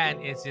movie, and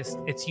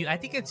I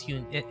think it's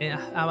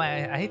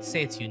I hate to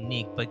say it's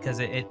unique because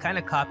it kind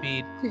of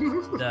copied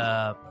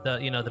the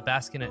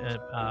Baskin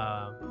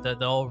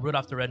the old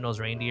Rudolph the Red-Nosed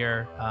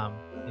Reindeer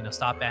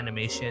stop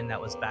animation that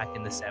was back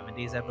in the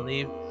 70s, I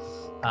believe.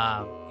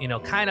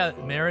 Kind of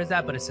mirrors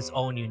that, but it's its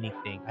own unique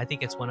thing. I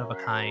think it's one of a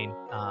kind.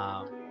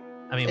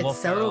 It's Will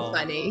so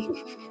funny.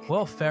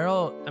 Will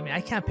Ferrell. I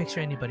can't picture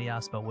anybody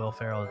else but Will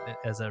Ferrell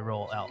as a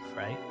role elf,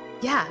 right?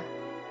 Yeah.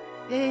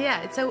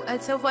 It's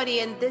so funny,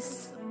 and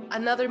this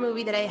another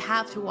movie that I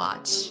have to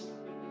watch.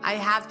 I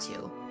have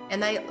to,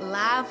 and I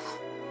laugh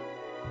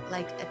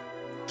like a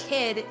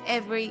kid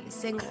every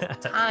single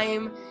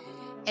time.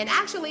 And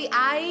actually,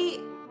 I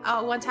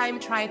one time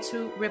tried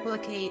to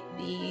replicate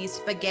the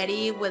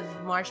spaghetti with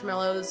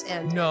marshmallows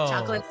and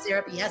chocolate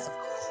syrup. Yes, of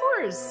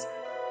course.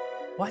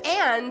 What?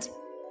 And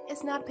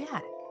it's not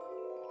bad.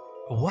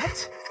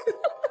 What?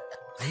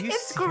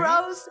 It's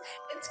gross.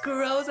 It's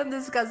gross and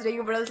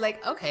disgusting. But I was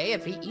like, okay,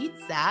 if he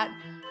eats that,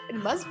 it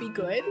must be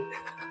good.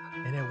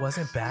 And it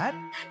wasn't bad?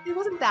 It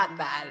wasn't that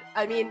bad.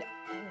 I mean,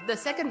 the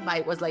second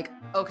bite was like,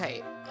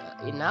 okay,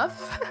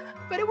 enough.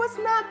 But it was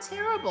not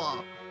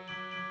terrible.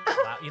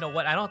 You know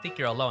what? I don't think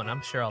you're alone.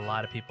 I'm sure a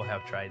lot of people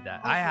have tried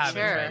that. I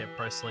haven't tried it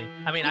personally.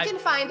 I mean, you can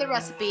find the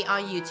recipe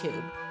on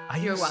YouTube.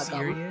 You're welcome.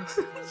 Serious?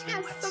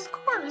 Yes, of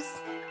course.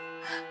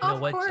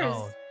 Of course.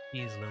 Oh,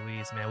 geez,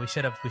 Louise, man, we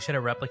should have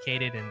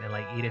replicated and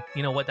like eat it.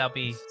 You know what? That'll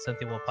be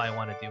something we'll probably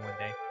want to do one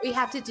day. We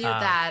have to do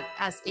that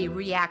as a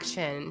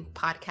reaction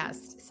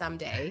podcast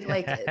someday,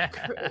 like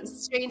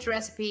strange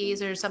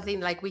recipes or something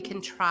like we can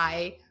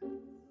try,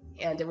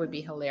 and it would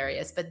be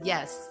hilarious. But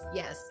yes,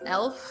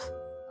 Elf,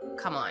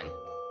 come on.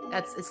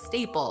 That's a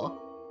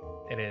staple.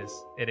 It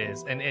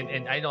is.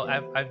 And I know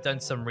I've done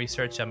some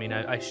research. I mean,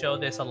 I show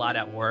this a lot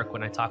at work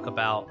when I talk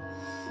about,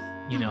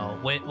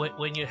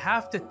 when you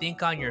have to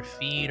think on your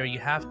feet or you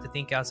have to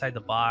think outside the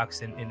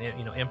box and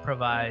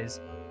improvise.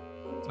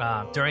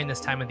 During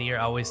this time of the year,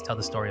 I always tell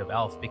the story of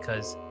Elf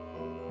because,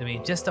 I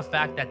mean, just the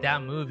fact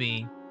that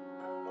movie,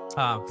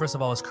 first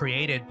of all, was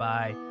created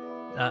by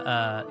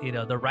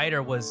the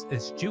writer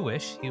is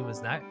Jewish. He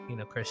was not,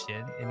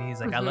 Christian. And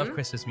he's like, I love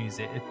Christmas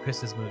music,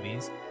 Christmas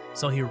movies.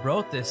 So he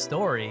wrote this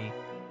story.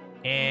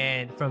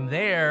 And from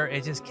there,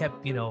 it just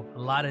kept, a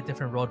lot of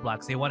different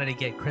roadblocks. They wanted to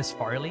get Chris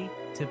Farley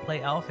to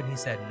play Elf. And he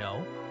said,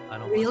 no, I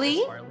don't want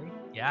Chris Farley.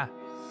 Yeah.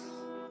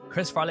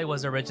 Chris Farley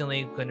was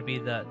originally going to be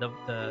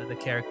the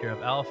character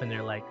of Elf. And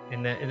they're like,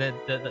 and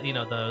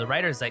the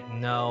writer's like,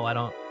 no, I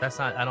don't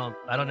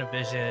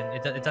envision,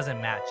 it doesn't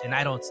match. And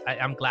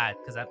I'm glad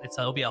because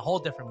it'll be a whole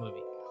different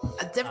movie.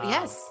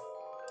 Yes.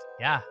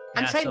 Yeah.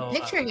 I'm trying to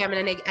picture him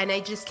and I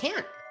just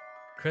can't.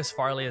 Chris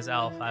Farley as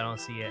Elf, I don't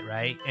see it,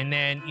 right? And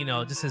then,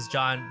 this is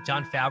Jon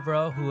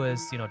Favreau, who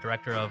is,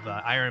 director of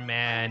Iron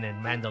Man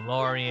and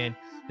Mandalorian.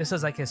 This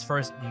was like his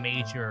first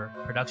major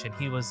production.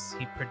 He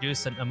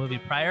produced a movie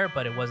prior,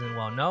 but it wasn't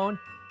well known.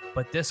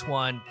 But this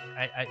one,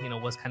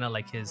 was kind of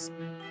like his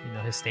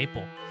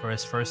staple for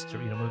his first,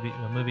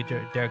 movie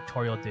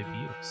directorial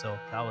debut. So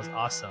that was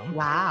awesome.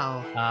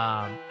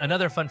 Wow.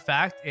 Another fun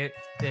fact: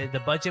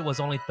 the budget was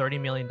only $30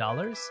 million.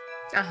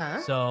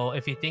 So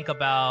if you think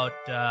about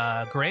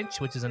Grinch,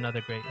 which is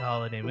another great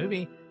holiday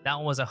movie, that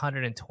one was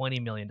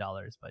 $120 million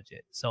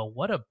budget. So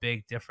what a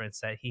big difference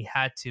that he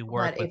had to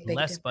work with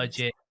less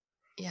budget.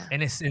 Yeah,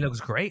 and it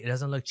looks great. It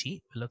doesn't look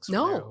cheap. It looks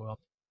very well.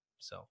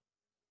 So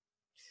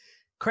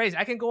crazy.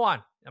 I can go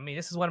on. I mean,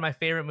 this is one of my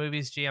favorite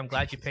movies. G, I'm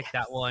glad you picked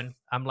that one.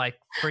 I'm like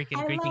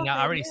freaking freaking out.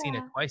 I already seen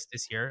it twice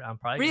this year. I'm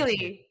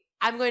probably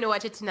I'm going to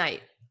watch it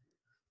tonight.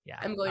 Yeah,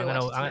 I'm going to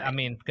watch it tonight. I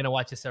mean, going to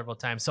watch it several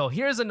times. So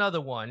here's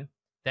another one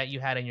that you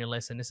had in your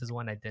list, and this is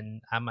one I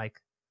didn't. I'm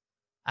like,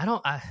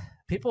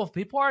 people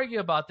argue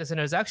about this, and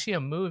there's actually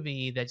a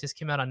movie that just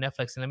came out on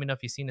Netflix, and let me know if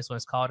you've seen this one.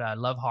 It's called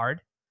Love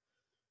Hard.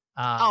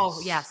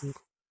 Yes,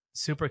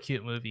 super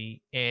cute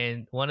movie,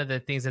 and one of the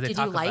things that they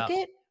talk about. Did you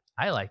like it?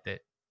 I liked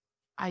it.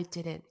 I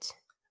didn't.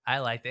 I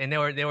liked it, and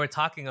they were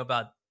talking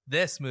about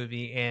this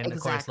movie and, of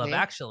course, Love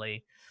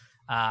Actually.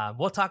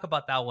 We'll talk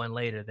about that one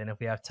later then if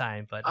we have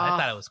time, but I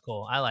thought it was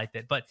cool. I liked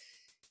it. But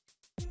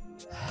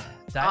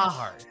Die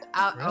Hard.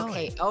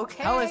 Really?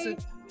 Okay. How is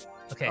it?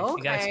 Okay, you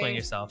gotta explain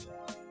yourself.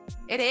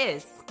 It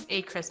is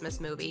a Christmas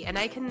movie, and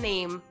I can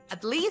name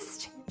at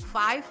least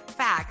 5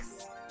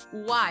 facts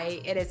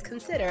why it is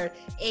considered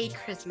a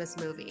Christmas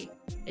movie.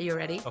 Are you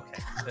ready?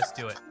 Okay, let's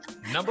do it.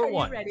 Number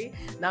 1. Are you ready?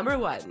 Number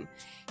 1.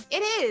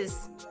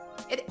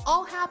 It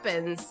all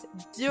happens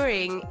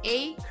during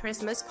a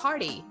Christmas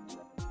party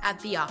at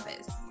the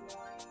office.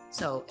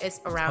 So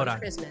it's around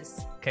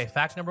Christmas. Okay,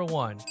 fact number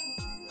 1.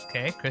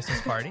 Okay,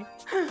 Christmas party.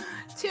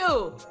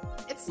 2,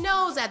 it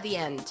snows at the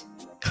end.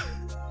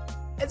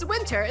 It's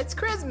winter, it's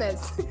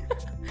Christmas.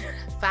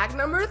 Fact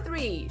number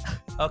 3.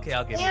 Okay,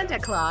 I'll give you Santa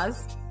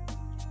Claus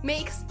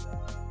makes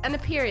an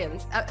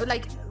appearance,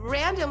 like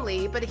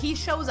randomly, but he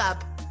shows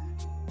up.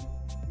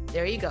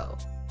 There you go.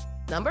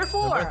 Number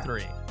 4. Number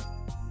 3.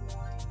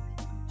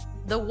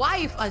 The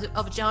wife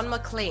of John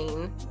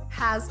McClane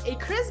has a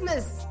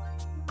Christmas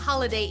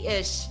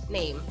holiday-ish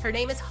name. Her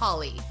name is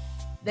Holly.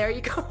 There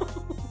you go.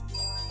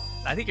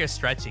 I think you're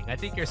stretching.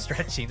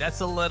 That's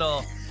a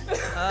little...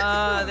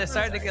 they're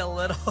starting to get a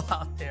little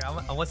out there.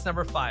 What's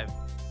number 5?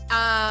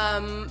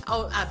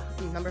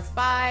 Number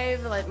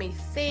 5. Let me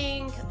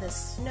think. The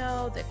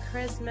snow, the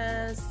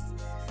Christmas.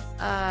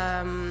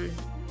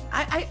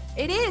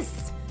 It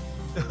is.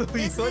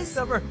 What's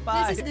number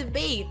 5?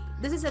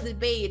 This is a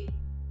debate,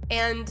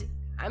 and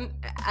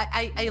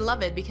I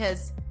love it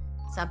because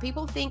some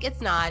people think it's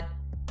not,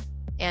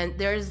 and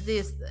there's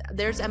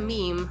a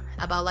meme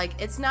about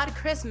like it's not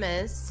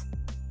Christmas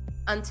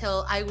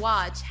until I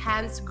watch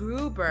Hans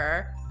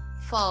Gruber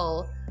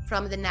fall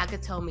from the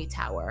Nakatomi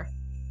Tower.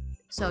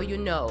 So you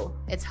know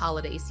it's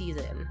holiday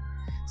season.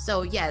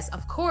 So yes,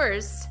 of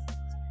course,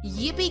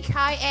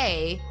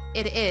 yippee-ki-yay,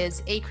 it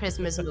is a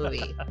Christmas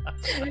movie.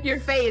 Your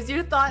face,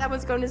 you thought I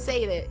was going to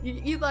say it.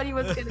 You thought he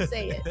was going to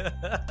say it.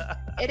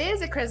 It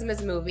is a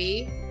Christmas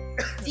movie.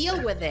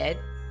 Deal with it.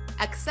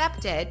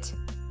 Accept it.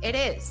 It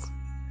is.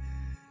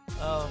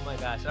 Oh my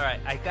gosh! All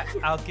right,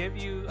 I'll give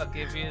you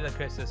the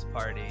Christmas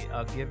party.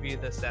 I'll give you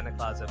the Santa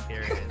Claus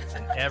appearance,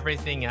 and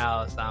everything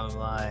else. I'm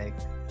like,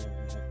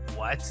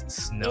 what?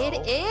 Snow?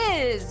 It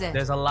is.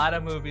 There's a lot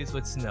of movies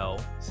with snow,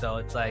 so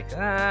it's like,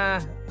 I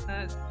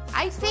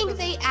think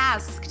they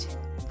asked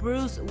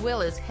Bruce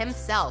Willis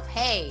himself,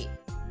 "Hey,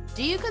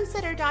 do you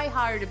consider Die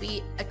Hard to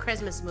be a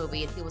Christmas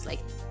movie?" And he was like,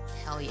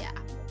 "Hell yeah."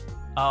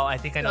 Oh, I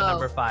think I know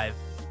number 5.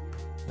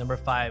 Number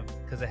 5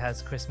 because it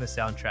has Christmas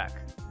soundtrack.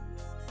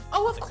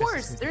 Oh, of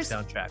course. There's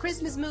soundtrack.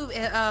 Christmas movie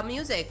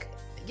music.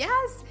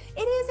 Yes,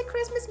 it is a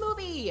Christmas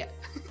movie.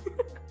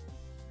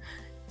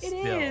 It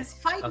is.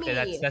 Fight me.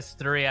 Okay, that's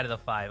 3 out of the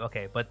 5.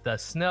 Okay, but the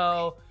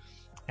snow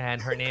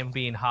and her name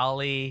being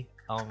Holly.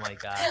 Oh my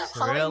gosh,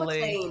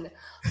 really?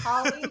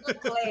 Holly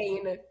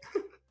McClane.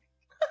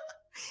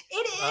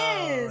 It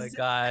is. Oh my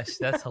gosh,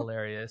 that's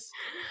hilarious.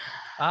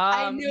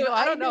 I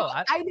don't know.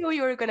 I knew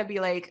you were gonna be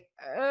like,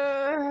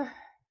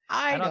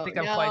 I don't think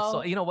I'm quite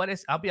so. You know what?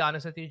 I'll be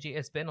honest with you, G.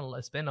 It's been a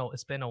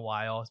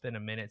while. It's been a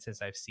minute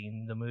since I've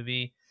seen the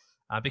movie,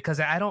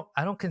 because I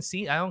don't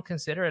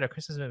consider it a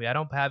Christmas movie. I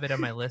don't have it on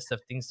my list of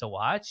things to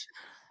watch,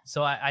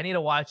 so I need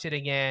to watch it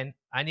again.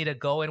 I need to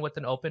go in with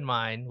an open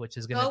mind, which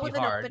is going to be hard. Go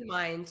with an open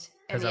mind,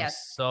 because I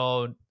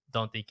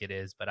don't think it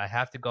is, but I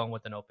have to go in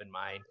with an open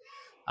mind.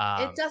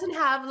 It doesn't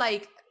have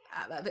like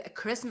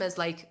Christmas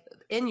like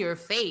in your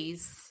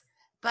face,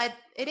 but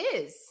it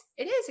is.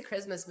 It is a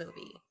Christmas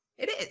movie.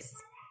 It is.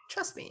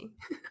 Trust me.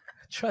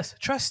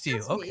 Trust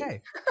you.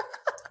 Okay.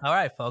 All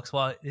right, folks.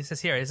 Well,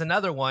 here's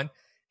another one.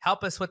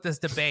 Help us with this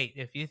debate.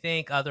 If you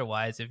think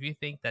otherwise, if you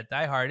think that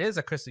Die Hard is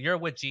a Christmas, you're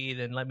with G,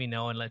 then let me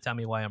know and tell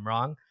me why I'm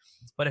wrong.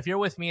 But if you're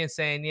with me and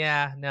saying,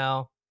 yeah,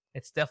 no,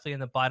 it's definitely in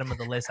the bottom of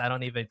the list, I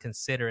don't even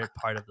consider it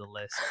part of the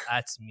list.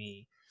 That's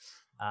me.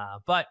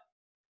 But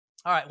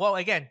all right. Well,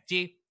 again,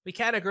 G, we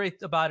can't agree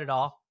about it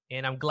all.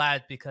 And I'm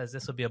glad, because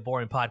this would be a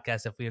boring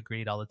podcast if we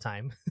agreed all the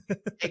time.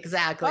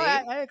 Exactly.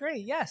 Oh, I agree.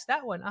 Yes,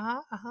 that one.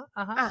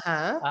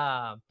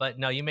 But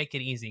no, you make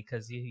it easy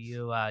because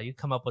you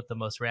come up with the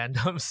most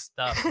random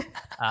stuff.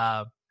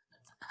 All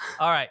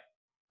right,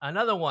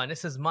 another one.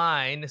 This is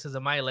mine. This is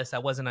on my list. I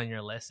wasn't on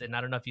your list, and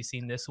I don't know if you've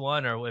seen this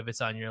one or if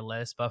it's on your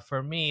list. But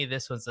for me,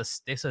 this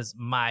was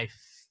my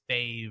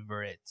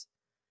favorite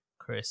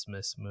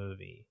Christmas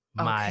movie.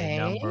 My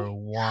number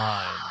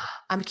 1.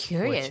 I'm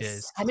curious. Which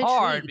is I'm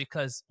hard intrigued.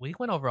 because we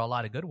went over a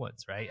lot of good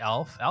ones, right?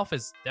 Elf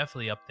is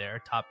definitely up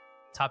there, top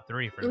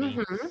 3 for me.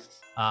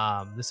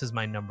 This is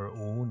my number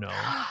 1.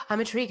 I'm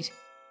intrigued.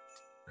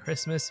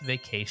 Christmas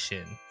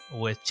Vacation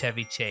with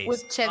Chevy Chase.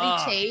 With Chevy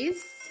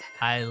Chase?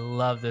 I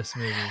love this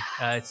movie.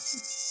 It's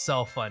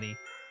so funny.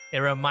 It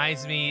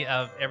reminds me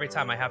of every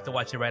time I have to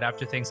watch it right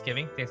after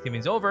Thanksgiving.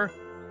 Thanksgiving's over.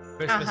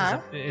 Christmas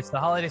it's the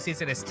holiday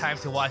season. It's time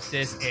to watch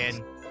this,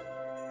 and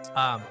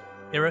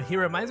he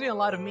reminds me a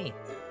lot of me,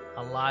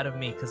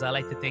 because I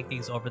like to think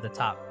things over the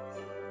top.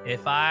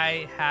 If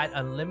I had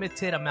a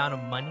limited amount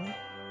of money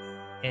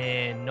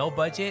and no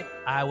budget,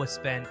 I would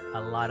spend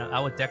I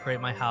would decorate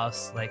my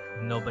house like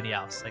nobody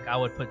else. Like I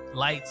would put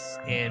lights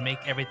and make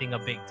everything a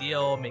big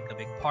deal, make a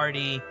big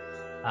party.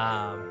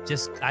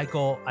 I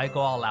go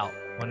all out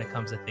when it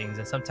comes to things.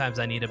 And sometimes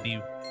I need to be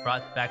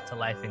brought back to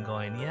life and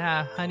going,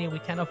 yeah, honey, we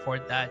can't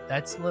afford that.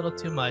 That's a little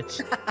too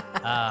much.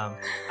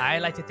 I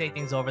like to take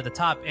things over the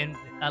top. And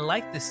I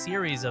like the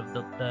series of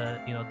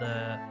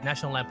the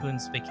National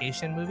Lampoon's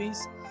Vacation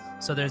movies.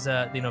 So there's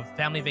a,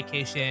 Family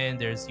Vacation,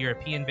 there's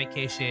European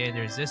Vacation,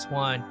 there's this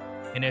one,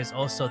 and there's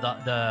also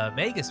the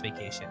Vegas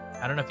Vacation.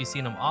 I don't know if you've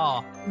seen them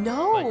all.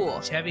 No.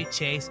 But Chevy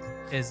Chase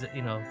is,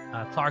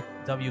 Clark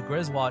W.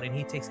 Griswold, and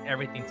he takes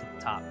everything to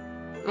the top.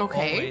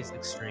 Okay. Always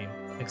extreme.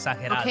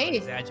 Exagerado. Okay.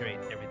 Exaggerate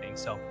everything.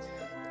 So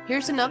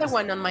here's another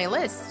one on my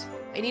list.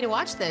 I need to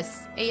watch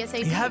this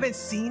ASAP. You haven't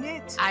seen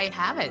it? I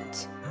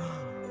haven't.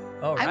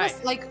 All right. I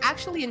was like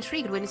actually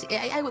intrigued when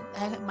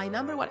my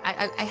number one.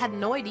 I had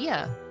no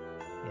idea.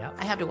 Yeah.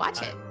 I have to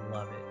watch it. I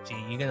love it. Gee,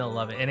 you're gonna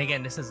love it. And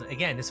again,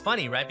 it's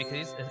funny, right?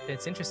 Because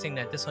it's interesting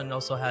that this one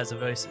also has a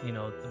very,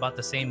 about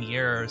the same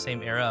year or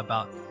same era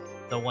about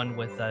the one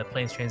with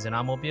Planes, Trains, and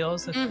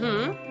Automobiles.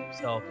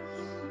 Mm-hmm. So,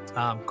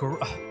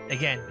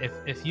 again,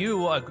 if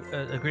you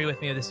agree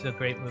with me, this is a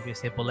great movie,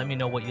 Staple. Let me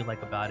know what you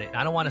like about it.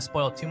 I don't want to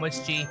spoil too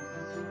much, G,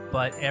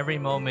 but every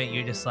moment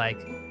you're just like,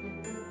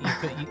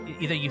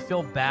 either you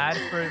feel bad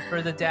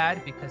for the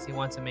dad because he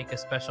wants to make a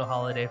special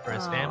holiday for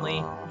his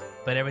family,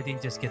 but everything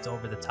just gets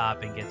over the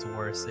top and gets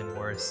worse and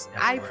worse.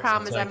 I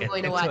promise I'm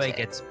going to watch it. Until it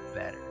gets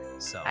better.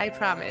 So I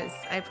promise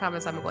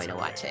I'm going to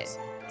watch it.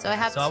 So I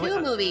have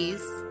two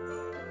movies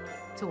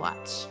to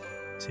watch.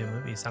 2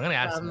 movies. I'm going to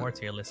add some more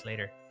to your list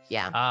later.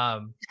 Yeah.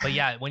 But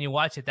yeah, when you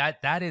watch it,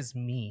 that is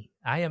me.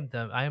 I am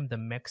the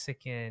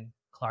Mexican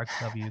Clark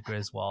W.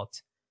 Griswold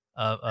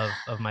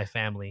of my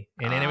family.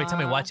 And then every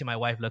time I watch it, my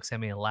wife looks at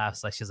me and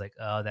laughs. Like she's like,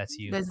 "Oh, that's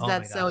you.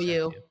 That's so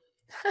you."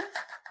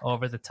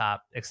 Over the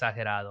top,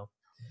 exagerado.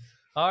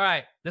 All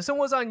right, this one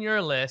was on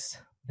your list,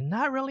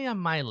 not really on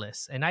my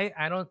list. And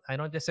I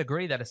don't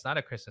disagree that it's not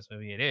a Christmas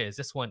movie. It is.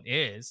 This one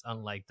is,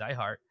 unlike Die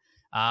Hard.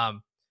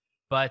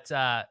 But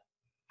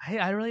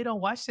I really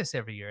don't watch this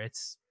every year.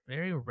 It's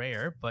very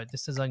rare, but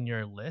this is on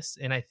your list.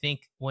 And I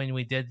think when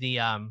we did the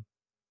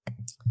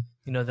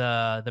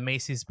the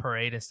Macy's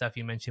parade and stuff,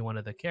 you mentioned one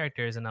of the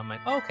characters, and I'm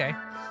like, okay,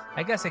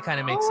 I guess it kind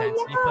of makes sense.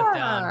 Yeah. You put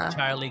down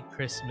Charlie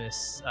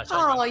Christmas.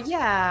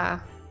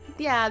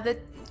 Yeah, the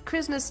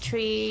Christmas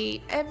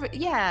tree.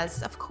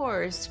 Yes, of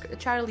course,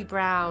 Charlie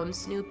Brown,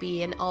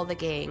 Snoopy, and all the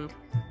gang.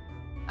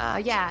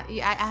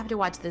 I have to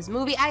watch this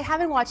movie. I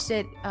haven't watched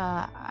it.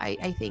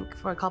 I think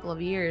for a couple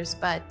of years,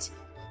 but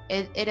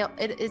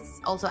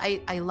it's also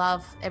I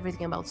love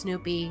everything about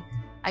Snoopy.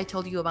 I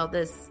told you about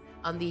this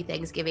on the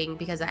Thanksgiving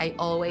because I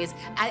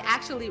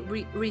actually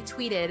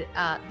retweeted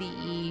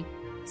the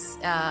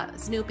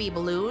Snoopy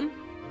balloon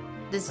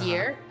this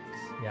year.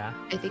 Yeah.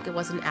 I think it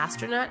was an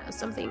astronaut or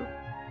something.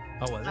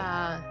 Oh, was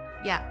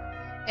it?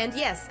 Yeah. And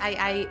yes,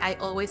 I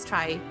always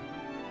try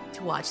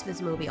to watch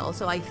this movie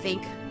also. I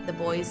think the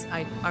boys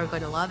are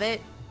going to love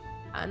it.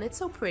 And it's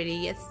so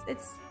pretty.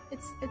 It's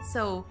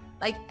so,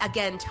 like,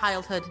 again,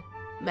 childhood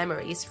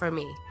memories for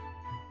me.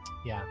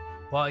 Yeah.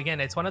 Well, again,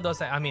 it's one of those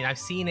that, I mean, I've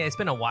seen it. It's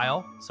been a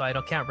while, so I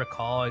can't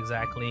recall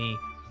exactly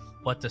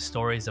what the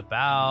story's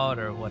about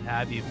or what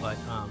have you. But,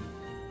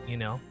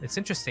 it's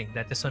interesting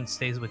that this one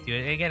stays with you.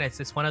 Again,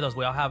 it's one of those,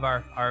 we all have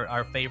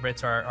our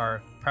favorites,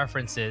 our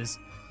preferences.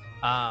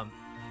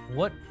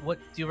 What do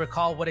you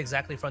recall? What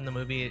exactly from the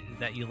movie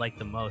that you like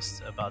the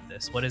most about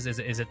this? What is it?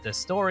 Is it the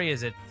story?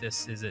 Is it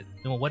this? Is it,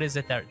 what is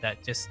it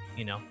that just,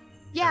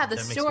 Yeah, the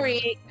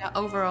story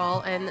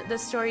overall, and the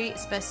story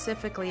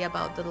specifically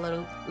about the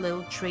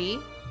little tree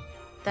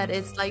that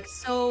is like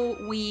so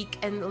weak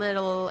and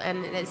little,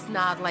 and it's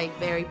not like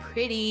very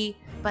pretty.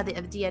 But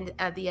at the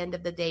end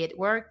of the day, it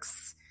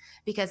works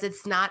because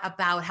it's not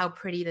about how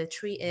pretty the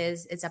tree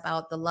is; it's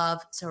about the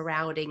love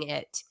surrounding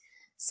it.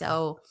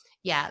 So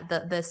yeah,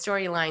 the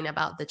storyline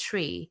about the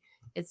tree,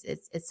 it's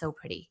so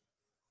pretty.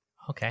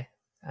 Okay,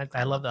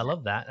 I love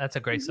that. That's a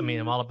great. I mean,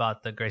 I'm all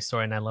about the great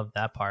story, and I love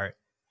that part.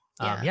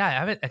 I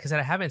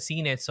haven't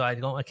seen it, so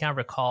I can't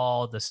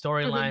recall the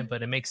storyline,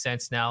 but it makes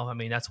sense now. I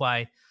mean, that's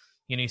why,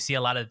 you see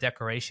a lot of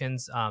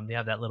decorations. They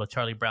have that little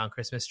Charlie Brown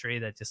Christmas tree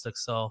that just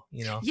looks so,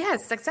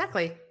 Yes,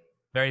 exactly.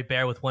 Very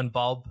bare with one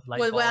bulb.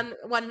 With one,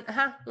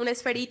 una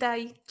esferita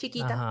ahí,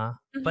 chiquita.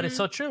 But it's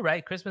so true,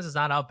 right? Christmas is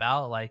not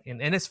about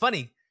and it's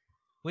funny.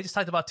 We just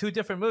talked about 2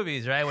 different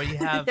movies, right? Where you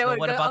have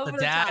what about the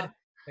dad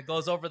that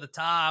goes over the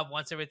top,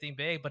 wants everything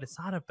big, but it's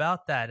not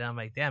about that. And I'm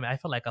like, damn it, I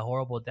feel like a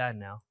horrible dad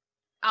now.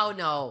 Oh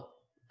no.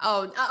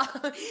 Oh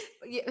no.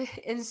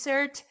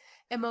 Insert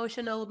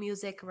emotional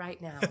music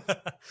right now.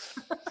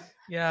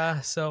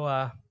 Yeah,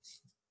 so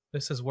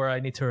this is where I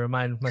need to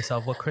remind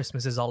myself what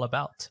Christmas is all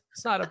about.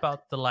 It's not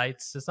about the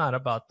lights, it's not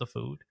about the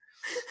food.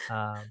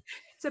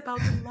 It's about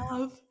the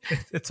love.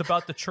 It's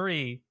about the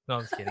tree. No,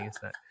 I'm just kidding, it's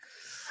not.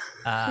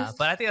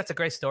 But I think that's a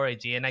great story,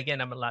 G. And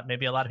again,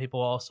 maybe a lot of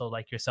people also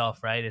like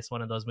yourself, right? It's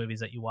one of those movies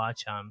that you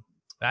watch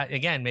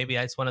again, maybe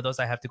it's one of those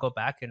I have to go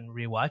back and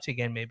rewatch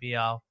again. Maybe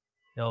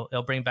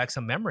it'll bring back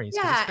some memories.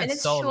 Yeah, and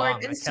it's so short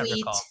long, and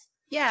sweet.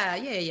 Yeah.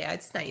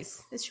 It's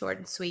nice. It's short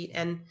and sweet,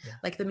 and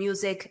like the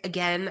music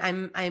again.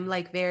 I'm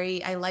like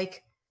I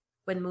like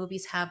when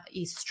movies have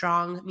a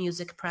strong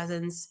music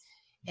presence,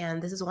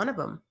 and this is one of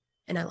them,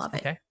 and I love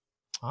it. Okay,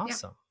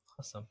 awesome.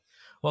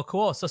 Well,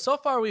 cool. So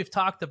far we've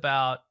talked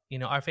about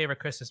our favorite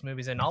Christmas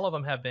movies, and all of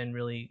them have been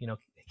really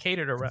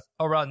catered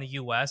around the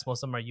U.S.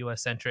 Most of them are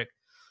U.S. centric.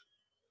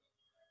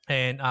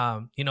 And,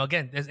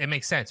 again, it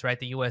makes sense, right?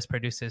 The U.S.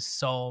 produces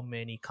so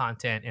many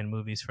content and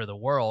movies for the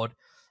world,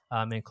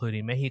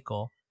 including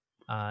Mexico,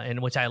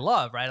 and which I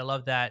love, right? I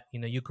love that,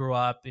 you grew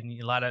up and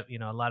a lot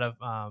of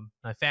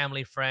my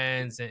family,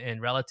 friends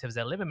and relatives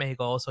that live in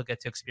Mexico also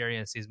get to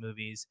experience these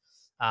movies.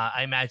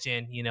 I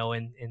imagine,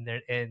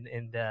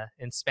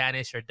 in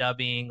Spanish or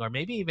dubbing, or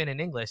maybe even in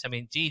English. I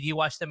mean, G, do you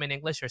watch them in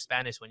English or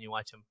Spanish when you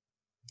watch them?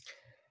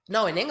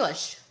 No, in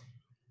English.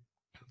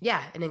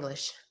 Yeah, in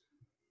English.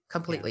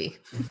 Completely.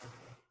 Yeah.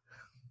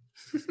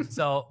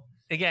 So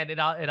again, it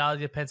all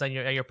depends on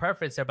your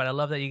preference there, but I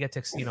love that you get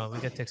to we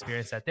get to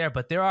experience that there.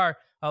 But there are,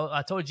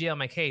 I told you, I'm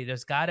like, hey,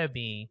 there's gotta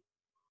be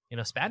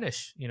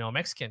Spanish,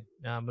 Mexican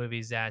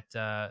movies that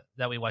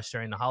we watch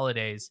during the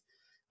holidays,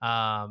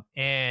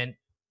 and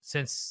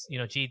since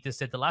G just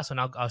did the last one,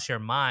 I'll share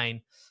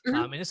mine.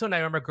 And this one I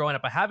remember growing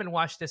up. I haven't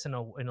watched this in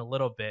a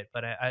little bit,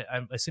 but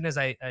I as soon as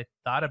I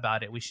thought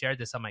about it, we shared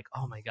this. I'm like,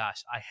 oh my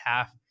gosh, I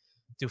have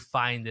to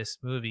find this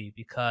movie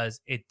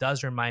because it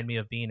does remind me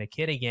of being a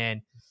kid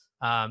again,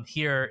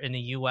 here in the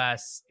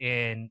U.S.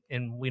 and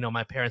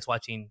my parents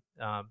watching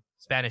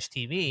Spanish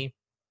TV,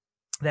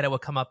 that it would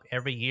come up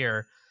every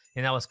year,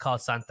 and that was called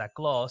Santa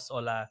Claus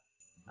or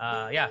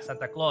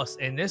Santa Claus.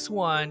 And this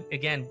one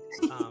again,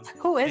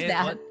 who is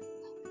that?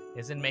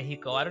 Is in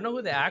Mexico. I don't know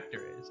who the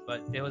actor is,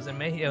 but it was in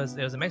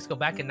Mexico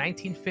back in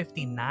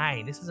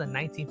 1959. This is a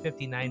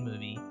 1959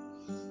 movie.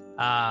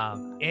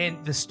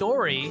 And the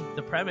story,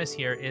 the premise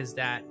here is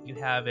that you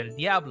have El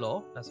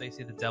Diablo. That's why you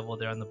see the devil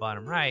there on the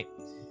bottom right.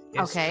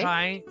 Is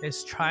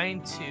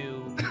trying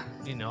to,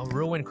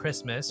 ruin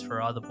Christmas for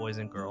all the boys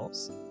and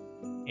girls.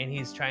 And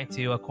he's trying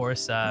to, of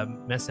course,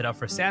 mess it up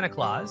for Santa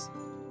Claus.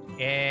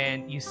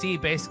 And you see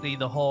basically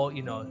the whole,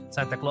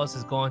 Santa Claus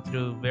is going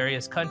through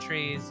various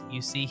countries.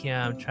 You see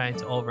him trying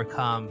to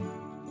overcome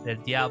El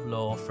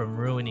Diablo from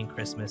ruining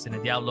Christmas. And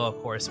El Diablo,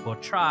 of course, will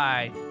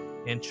try,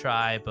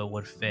 but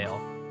would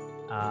fail.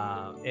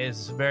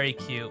 Is very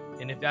cute.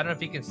 And I don't know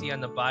if you can see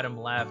on the bottom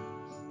left,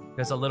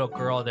 there's a little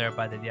girl there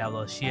by the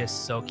Diablo. She is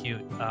so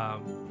cute.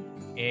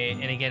 And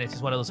again, it's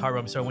just one of those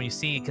heartwarming stories when you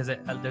see, because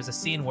there's a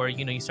scene where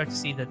you start to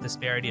see the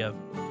disparity of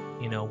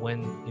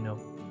when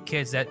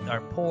kids that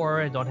are poor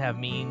and don't have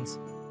means,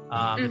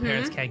 the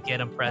parents can't get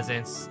them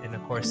presents, and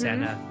of course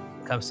Santa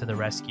comes to the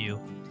rescue.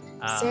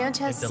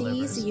 Santa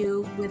sees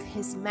you with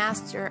his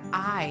master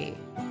eye.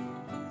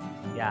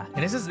 Yeah,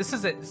 and this is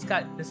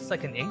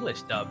like an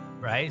English dub,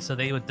 right? So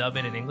they would dub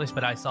it in English,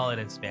 but I saw it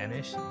in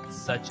Spanish. It's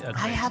such a great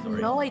I have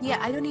story. no idea.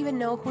 I don't even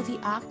know who the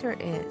actor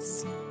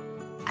is.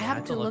 I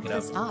have to look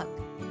this up.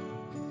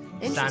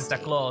 Santa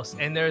Claus.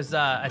 And there's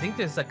I think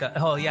there's like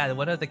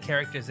one of the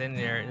characters in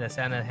there that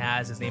Santa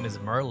has, his name is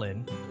Merlin,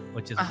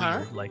 which is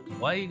weird. Like,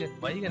 why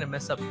are you gonna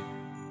mess up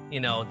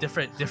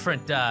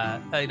different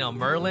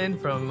Merlin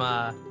from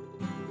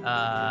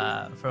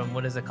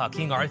what is it called,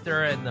 King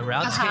Arthur and the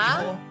Round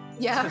Table?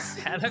 Yeah.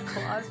 Santa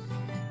Claus.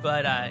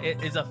 But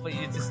it's just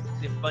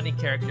the funny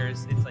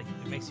characters. It's like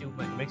it makes you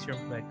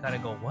like kind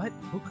of go, what?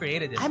 Who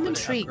created this? I'm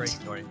intrigued. Great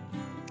story.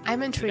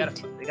 I'm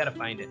intrigued. They gotta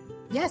find it.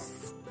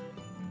 Yes.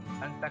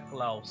 Santa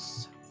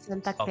Claus.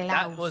 Santa Claus.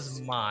 That was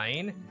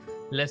mine.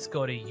 Let's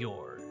go to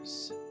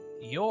yours.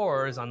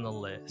 Yours on the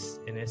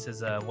list, and this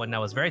is one that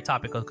was very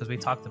topical because we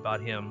talked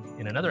about him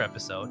in another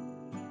episode.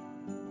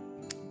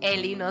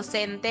 El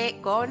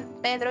Inocente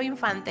con Pedro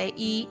Infante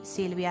y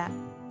Silvia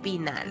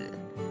Pinal.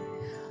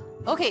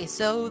 Okay,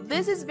 so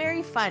this is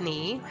very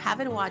funny.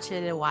 Haven't watched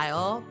it in a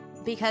while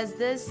because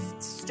this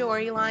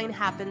storyline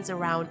happens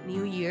around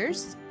New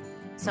Year's.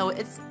 So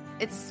it's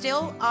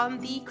still on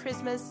the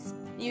Christmas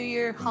New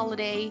Year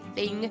holiday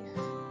thing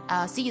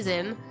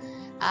season.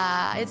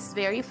 It's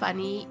very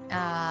funny.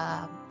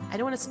 I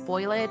don't want to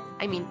spoil it.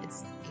 I mean,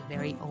 it's a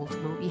very old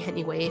movie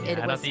anyway. Yeah,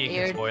 it was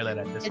aired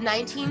in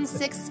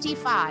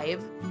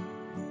 1965.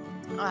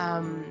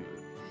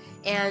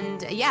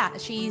 And yeah,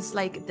 she's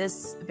like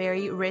this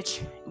very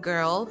rich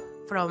girl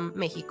from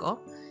Mexico,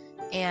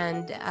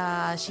 and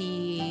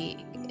she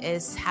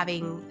is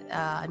having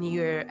New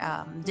Year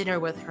dinner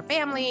with her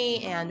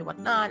family and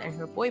whatnot, and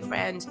her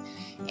boyfriend.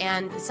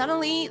 And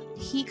suddenly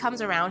he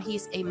comes around.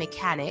 He's a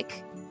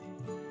mechanic,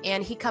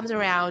 and he comes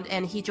around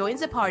and he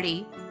joins the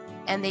party,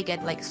 and they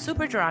get like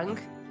super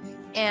drunk,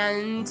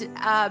 and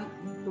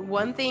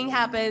one thing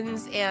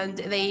happens, and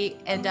they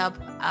end up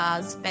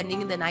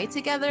spending the night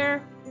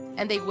together.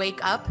 And they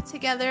wake up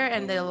together,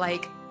 and they're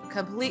like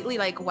completely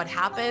like, what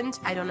happened?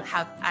 I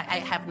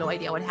have no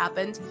idea what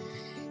happened.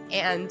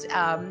 And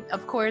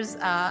of course,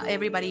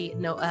 everybody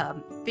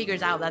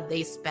figures out that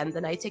they spent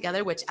the night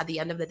together, which at the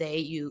end of the day,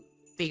 you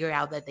figure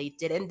out that they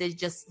didn't. They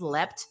just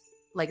slept,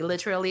 like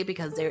literally,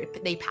 because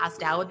they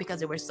passed out because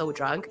they were so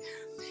drunk.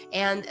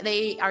 And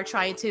they are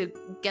trying to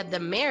get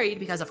them married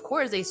because, of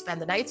course, they spend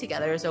the night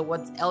together. So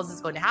what else is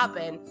going to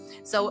happen?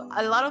 So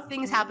a lot of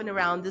things happen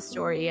around this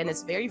story, and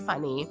it's very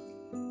funny.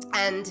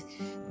 And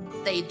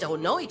they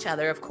don't know each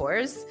other, of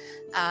course.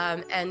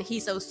 And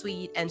he's so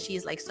sweet, and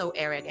she's like so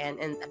arrogant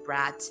and a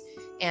brat.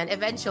 And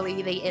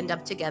eventually they end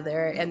up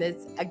together. And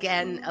it's,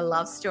 again, a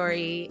love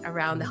story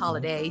around the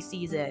holiday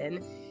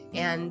season.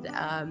 And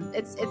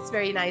it's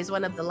very nice.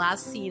 One of the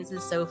last scenes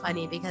is so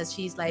funny because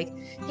she's like,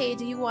 hey,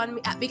 do you want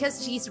me?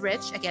 Because she's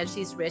rich. Again,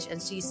 she's rich,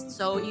 and she's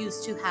so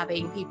used to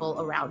having people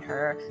around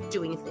her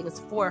doing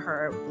things for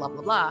her, blah,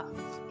 blah, blah.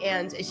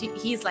 And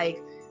he's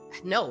like,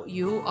 no,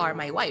 you are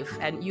my wife,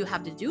 and you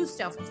have to do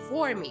stuff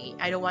for me.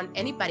 I don't want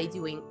anybody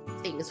doing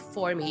things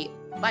for me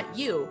but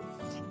you.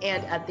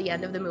 And at the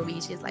end of the movie,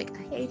 she's like,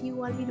 hey, do you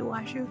want me to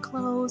wash your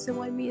clothes?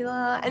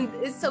 And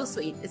it's so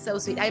sweet. It's so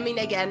sweet. I mean,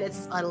 again,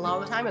 it's a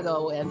long time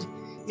ago, and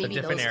maybe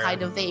those era.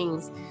 Kind of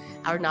things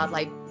are not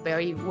like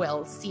very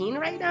well seen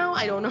right now.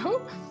 I don't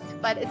know.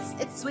 But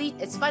it's sweet.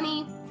 It's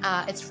funny.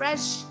 It's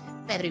fresh.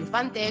 Pedro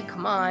Infante,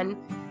 come on.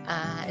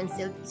 And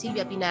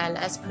Silvia Pinal,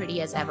 as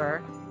pretty as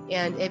ever.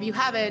 And if you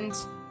haven't,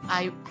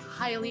 I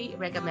highly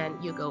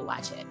recommend you go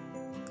watch it.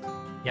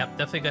 Yep,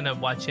 definitely gonna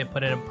watch it.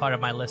 Put it in part of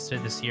my list for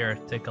this year.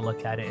 Take a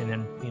look at it, and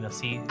then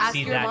see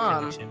that mom.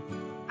 connection.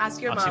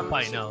 Ask your mom. She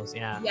probably knows.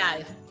 Yeah.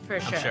 Yeah,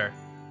 for sure. I'm sure.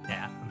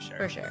 Yeah, I'm sure.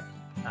 For sure.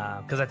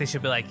 Because I think she'll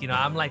be like,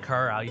 I'm like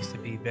her. I used to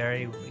be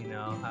very,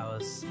 I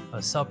was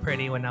so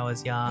pretty when I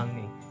was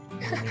young,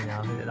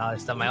 and all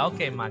this stuff. I'm like,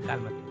 okay, ma,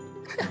 calma.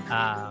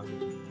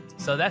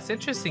 So that's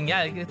interesting.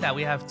 Yeah, look at that.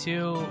 We have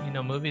two,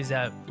 movies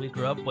that we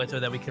grew up with or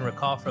that we can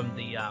recall from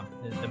the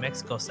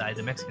Mexico side,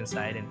 the Mexican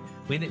side, and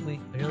we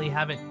really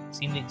haven't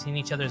seen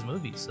each other's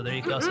movies. So there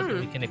you go, something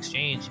we can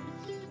exchange.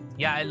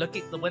 Yeah, I look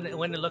at when it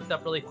looked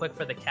up really quick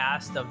for the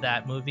cast of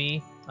that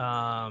movie.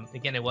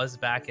 Again, it was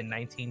back in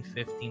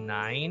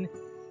 1959,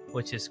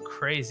 which is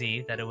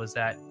crazy that it was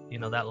that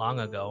long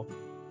ago.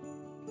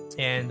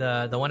 And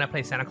the one that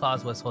played Santa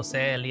Claus was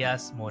Jose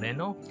Elias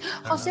Moreno.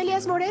 Jose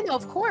Elias Moreno,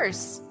 of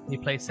course. He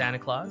played Santa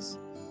Claus.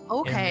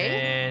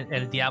 Okay. And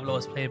El Diablo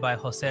was played by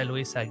Jose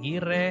Luis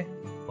Aguirre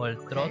or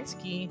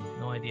Trotsky.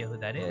 No idea who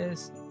that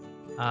is.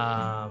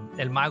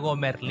 El Mago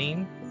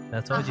Merlin.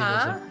 That's what you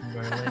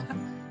Merlin.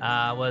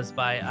 Was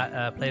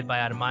played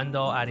by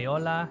Armando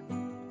Ariola.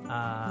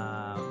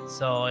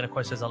 And of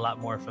course, there's a lot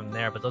more from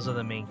there, but those are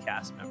the main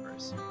cast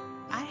members.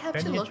 I have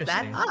to look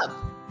that up.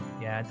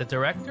 Yeah, the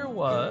director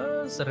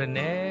was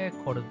Rene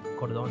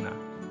Cordona.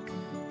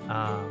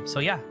 So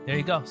yeah, there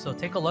you go. So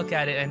take a look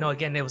at it. I know,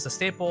 again, it was a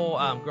staple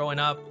growing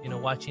up,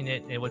 watching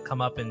it. It would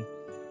come up in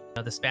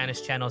the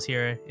Spanish channels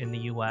here in the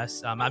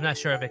U.S. I'm not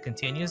sure if it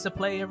continues to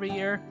play every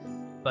year,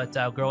 but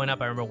growing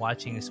up, I remember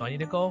watching it. So I need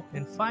to go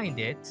and find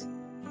it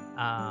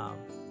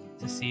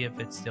to see if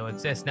it still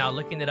exists. Now,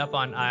 looking it up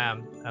on,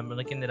 I'm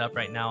looking it up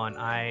right now on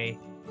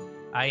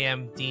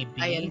IMDb.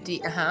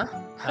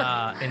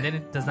 And then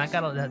it doesn't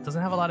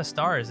have a lot of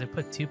stars. They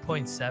put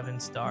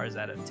 2.7 stars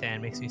out of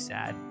 10. Makes me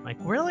sad. I'm like,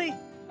 really?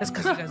 That's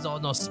because you guys all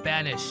know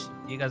Spanish.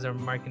 You guys are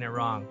marking it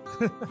wrong.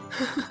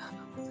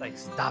 It's like,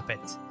 stop it.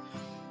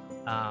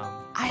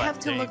 I have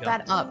to look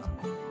that up.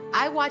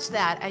 I watched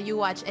that, and you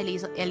watch El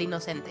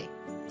Inocente.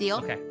 Deal?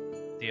 Okay,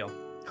 deal.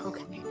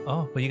 Okay.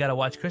 Oh, but you got to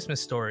watch Christmas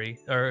Story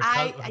or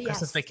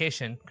Christmas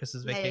Vacation.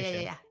 Christmas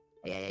Vacation.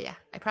 Yeah.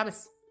 I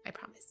promise.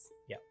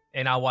 Yeah,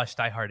 and I'll watch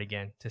Die Hard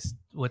again, just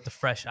with the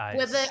fresh eyes,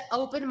 with an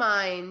open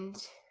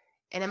mind,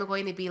 and I'm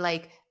going to be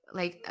like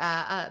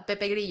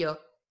Pepe Grillo.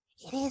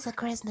 It is a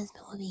Christmas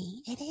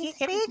movie. It is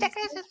a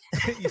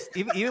Christmas.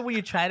 even when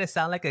you try to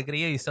sound like a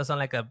Grillo, you still sound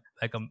like a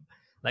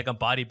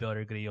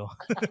bodybuilder Grillo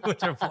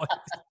with your voice.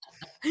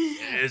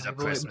 It is a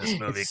Christmas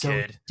movie, it's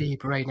kid. So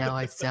deep right now.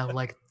 I sound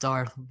like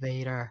Darth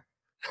Vader.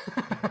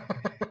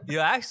 You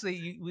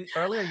actually,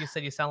 earlier you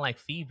said you sound like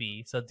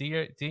Phoebe. So do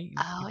your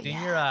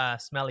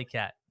smelly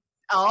cat.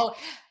 Oh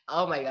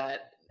my God.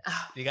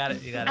 You got to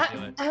do it.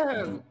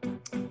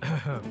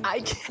 I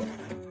can't.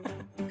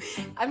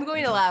 I'm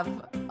going to laugh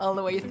all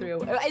the way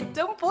through.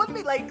 Don't put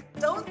me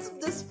don't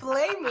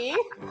display me.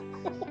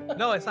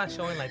 No, it's not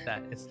showing like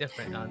that. It's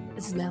different.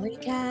 Smelly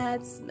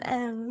cat.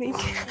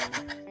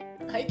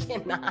 I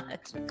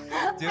cannot.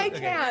 I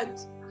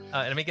can't.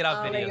 Let me get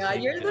off video. Oh my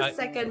God, you're the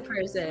second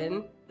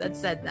person that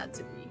said that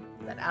to me.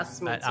 That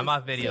asked me. I'm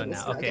off video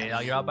now. Okay,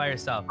 you're all by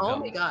yourself. Oh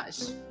my gosh.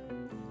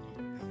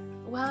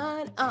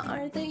 What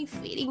are they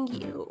feeding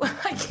you?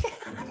 I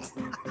can't.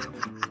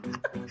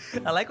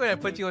 I like when I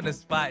put you on the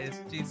spot. It's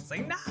Jesus,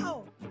 like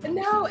no,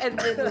 and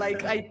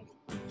I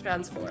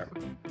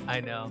transform. I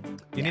know.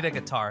 You need a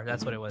guitar.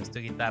 That's what it was. I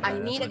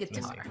need a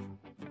guitar. Missing.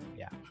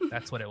 Yeah,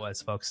 that's what it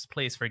was, folks.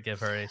 Please forgive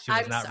her. She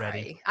was not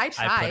ready. I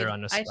tried. I put her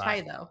on the spot. I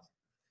tried though.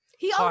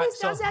 He always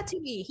does that to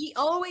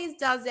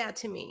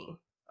me.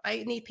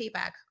 I need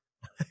payback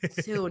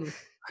soon.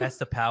 That's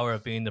the power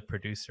of being the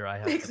producer. I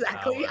have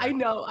exactly. I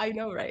know,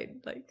 right?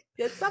 Like,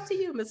 it's up to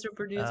you, Mr.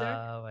 Producer.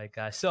 Oh my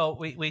gosh. So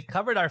we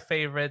covered our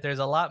favorite. There's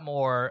a lot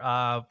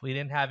more. We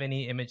didn't have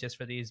any images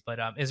for these, but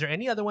is there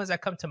any other ones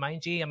that come to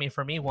mind, G? I mean,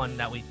 for me, one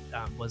that we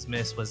was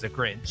missed was The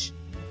Grinch.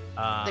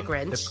 The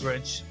Grinch. The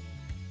Grinch.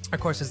 Of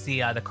course, it's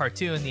the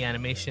cartoon, the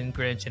animation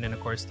Grinch, and then of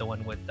course the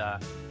one with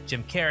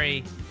Jim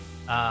Carrey.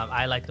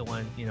 I like the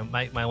one,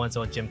 my one's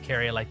on Jim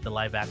Carrey. I like the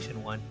live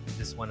action one. It's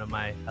just one of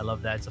I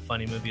love that. It's a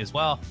funny movie as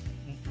well.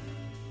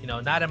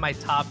 Not in my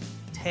top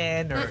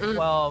 10 or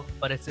 12,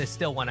 but it's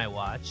still one I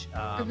watch.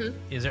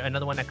 Is there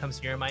another one that comes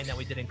to your mind that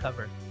we didn't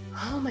cover?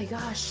 Oh my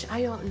gosh,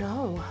 I don't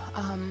know.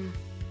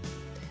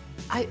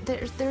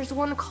 There's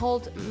one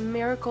called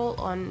Miracle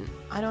on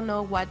I don't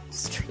know what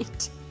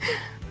street.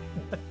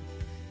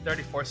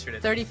 34th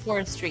Street.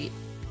 34th Street,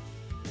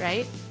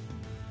 right?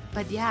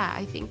 But yeah,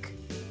 I think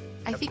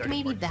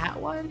maybe that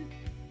one.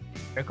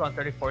 Miracle on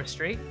 34th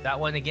Street. That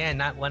one again,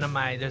 not one of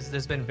my.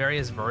 There's been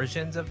various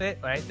versions of it,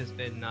 right? There's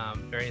been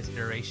various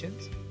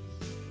iterations.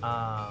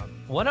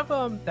 One of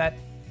them that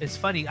is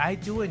funny, I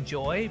do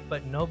enjoy,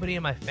 but nobody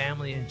in my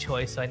family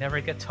enjoys, so I never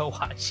get to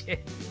watch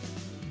it.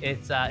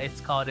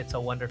 It's called It's a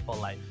Wonderful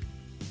Life.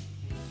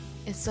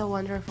 It's a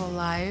Wonderful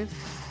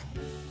Life.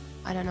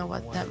 I don't know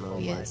what that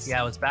movie is.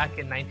 Yeah, it was back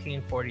in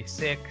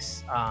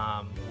 1946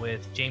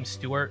 with James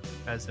Stewart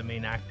as the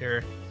main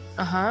actor.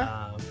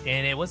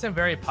 And it wasn't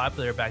very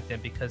popular back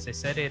then because they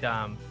said it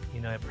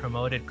it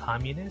promoted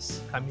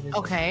communism.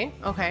 Okay.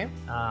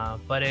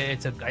 But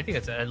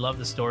I love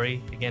the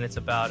story. Again, it's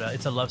about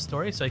it's a love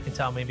story, so you can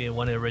tell maybe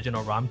one of the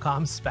original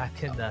rom-coms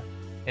back in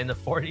the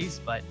 40s.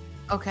 But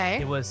okay,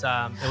 it was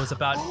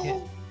about.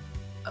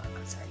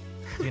 Sorry.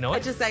 You know, I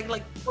just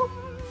like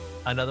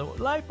another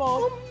light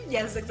bulb.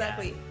 Yes,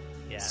 exactly.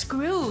 Yeah.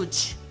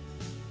 Scrooge.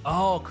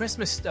 Oh,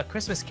 Christmas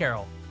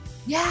Carol.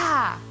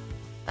 Yeah.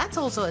 That's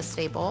also a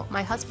staple.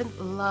 My husband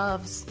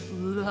loves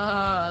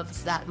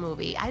that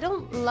movie. I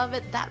don't love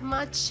it that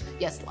much.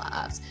 Yes,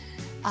 loves.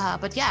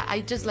 But yeah,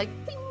 I just like,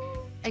 bing,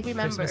 I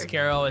remember. Christmas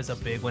Carol is a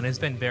big one. There's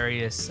been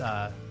various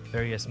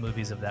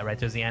movies of that, right?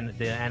 There's the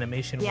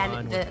animation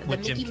one with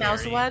Mickey Jim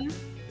Mouse Carrey. One.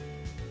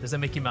 There's a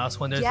Mickey Mouse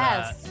one. There's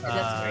that's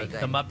very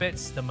good.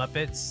 The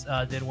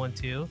Muppets did one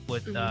too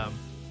with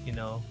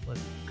with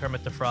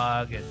Kermit the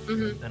Frog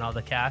and all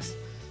the cast.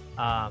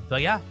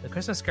 But yeah, the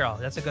Christmas Carol,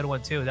 that's a good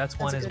one too. That's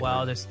one as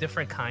well. There's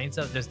different kinds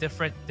of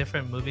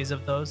different movies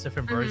of those,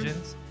 different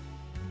versions.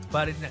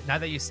 But now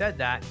that you said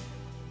that,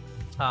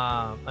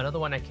 another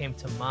one that came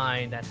to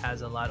mind that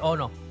has a lot. Oh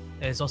no,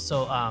 it's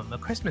also A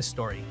Christmas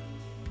Story.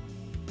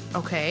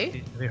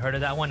 Okay. Have you heard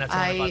of that one? That's the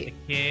one about the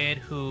kid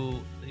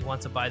who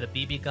wants to buy the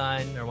BB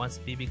gun or wants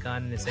the BB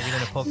gun, and they say you're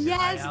gonna poke your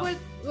eye out.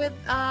 with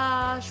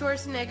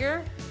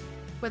Schwarzenegger,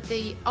 with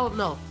the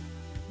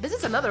this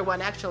is another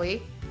one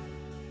actually.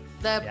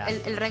 El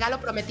Regalo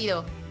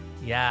Prometido.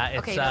 Yeah,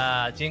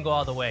 it's Jingle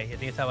All the Way. I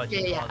think it's about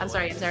Jingle All the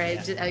Way. I'm sorry.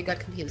 I got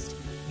confused.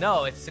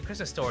 No, it's a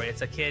Christmas Story.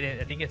 It's a kid.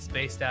 I think it's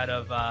based out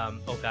of I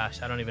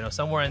don't even know,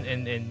 somewhere in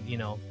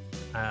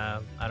I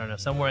don't know,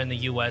 somewhere in the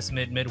U.S.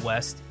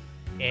 Midwest.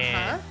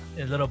 And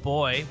a little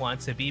boy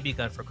wants a BB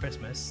gun for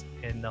Christmas,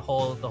 and the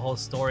whole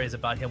story is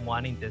about him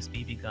wanting this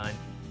BB gun,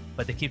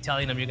 but they keep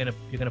telling him you're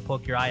gonna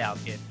poke your eye out,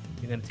 kid.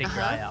 You're gonna take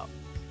your eye out.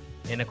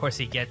 And of course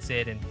he gets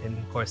it, and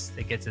of course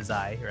it gets his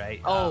eye, right?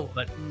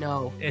 But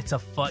no, it's a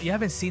fun. You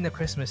haven't seen The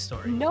Christmas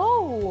Story?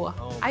 No,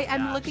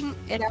 I'm looking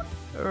it up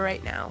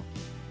right now.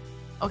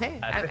 Okay,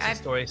 Christmas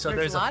Story. So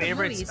there's a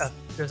favorite.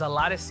 There's a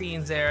lot of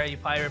scenes there. You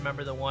probably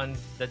remember the one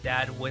the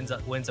dad wins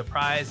a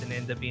prize and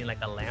ended up being like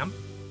a lamp,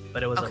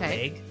 but it was a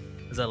leg.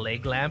 It was a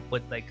leg lamp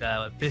with like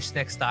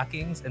fishneck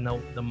stockings, and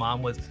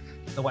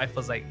the wife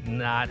was like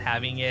not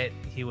having it.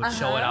 He would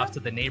show it off to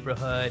the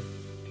neighborhood.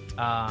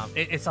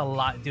 It's a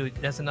lot, dude.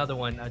 That's another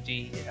one.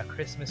 A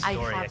Christmas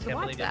Story. I can't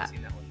believe I haven't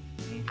seen that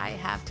one. I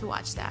have to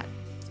watch that.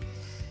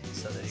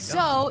 So there you go.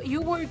 So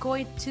you were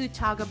going to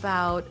talk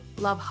about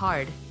Love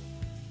Hard.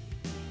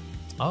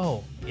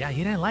 Oh yeah,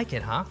 you didn't like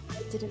it, huh?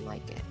 I didn't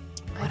like it.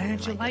 Why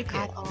didn't you like it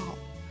at all?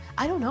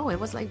 I don't know. It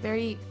was like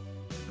very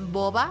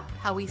boba.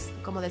 How we,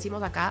 como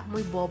decimos acá,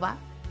 muy boba.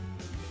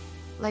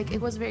 Like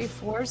it was very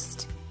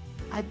forced.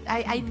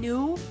 I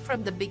knew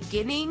from the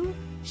beginning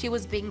she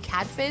was being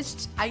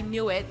catfished. I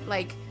knew it.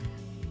 Like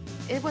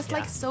it was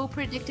like so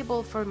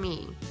predictable for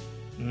me.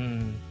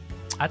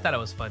 I thought it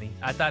was funny.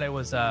 I thought it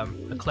was a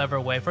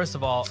clever way. First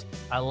of all,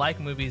 I like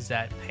movies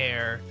that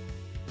pair.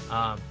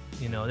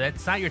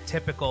 That's not your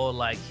typical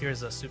like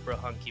here's a super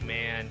hunky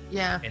man,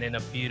 and then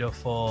a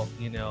beautiful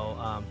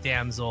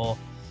damsel.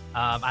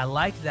 I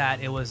like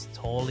that it was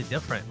totally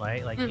different,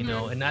 right? Like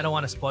and I don't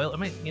want to spoil. I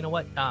mean, you know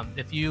what?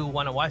 If you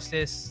want to watch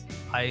this,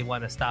 I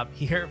want to stop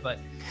here. But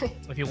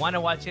if you want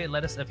to watch it,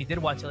 let us. If you did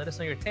watch it, let us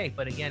know your take.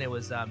 But again, it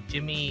was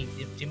Jimmy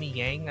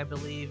Yang, I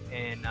believe,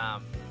 and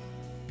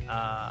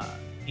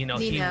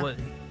Nina.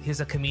 he's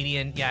a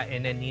comedian,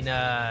 and then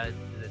Nina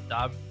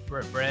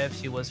Dobrev,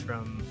 she was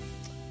from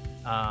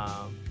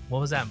what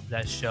was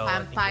that show?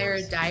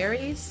 Vampire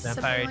Diaries.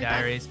 Vampire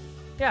Diaries.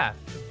 Yeah,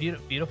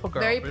 beautiful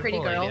girl. Very pretty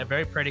girl. Lady, a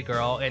very pretty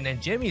girl. And then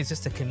Jimmy is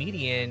just a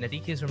comedian. I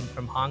think he's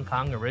from Hong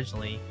Kong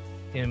originally.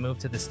 He moved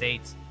to the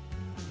States.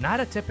 Not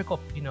a typical,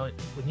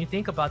 when you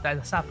think about that,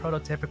 it's not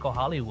prototypical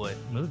Hollywood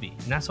movie.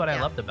 And that's what I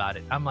loved about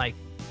it. I'm like,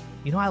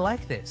 I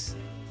like this.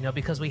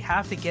 Because we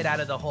have to get out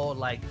of the whole,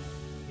 like,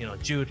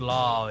 Jude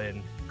Law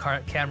and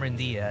Cameron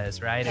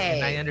Diaz, right? Hey.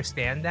 And I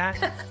understand that.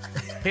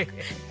 Hey.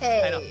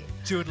 I know.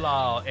 Jude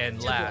Law and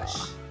Jude Lash.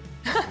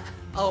 Law.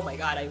 Oh my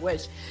God, I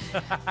wish.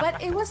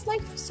 But it was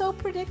like so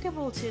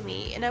predictable to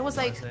me. And I was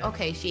like,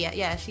 okay,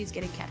 she's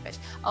getting catfish.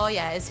 Oh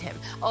yeah, it's him.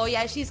 Oh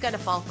yeah, she's gonna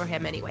fall for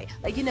him anyway.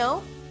 Like,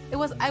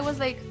 I was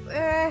like,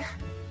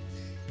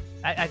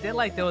 I did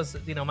like there was,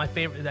 my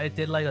favorite, I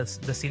did like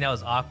the scene that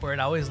was awkward.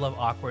 I always love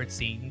awkward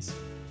scenes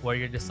where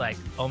you're just like,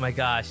 oh my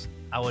gosh,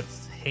 I would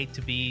hate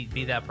to be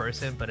that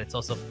person, but it's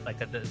also like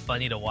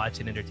funny to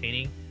watch and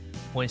entertaining.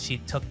 When she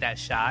took that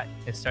shot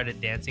and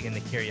started dancing in the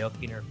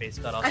karaoke and her face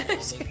got all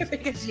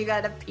because she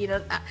got a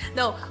peanut.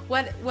 No,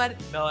 what?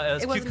 No,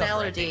 it was an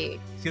allergy.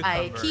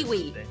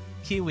 Kiwi.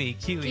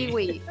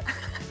 Kiwi.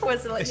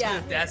 Was like, she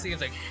was dancing.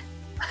 It's like,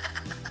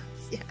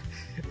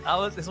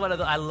 it's one of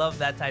the. I love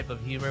that type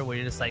of humor where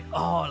you're just like,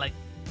 oh,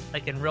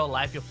 like in real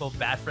life you'll feel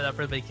bad for that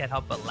person, but you can't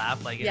help but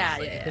laugh. Like, it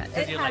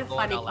had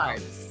funny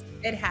parts.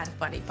 It had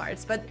funny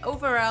parts, but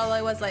overall,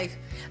 I was like,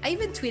 I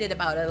even tweeted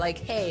about it, like,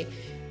 hey.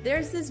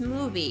 There's this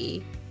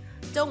movie.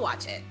 Don't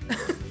watch it.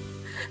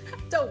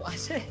 Don't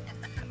watch it.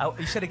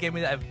 You should have gave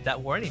me that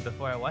warning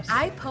before I watched it.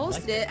 I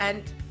posted it,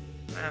 and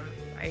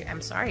I'm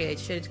sorry. I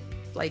should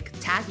like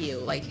tag you.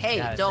 Like,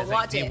 hey, don't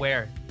watch it.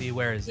 Beware.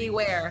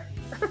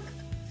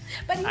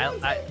 But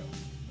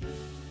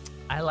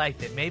I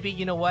liked it. Maybe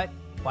you know what?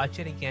 Watch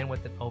it again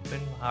with an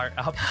open heart,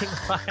 open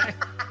mind.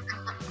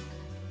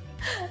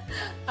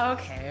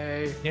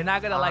 Okay. You're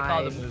not gonna like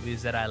all the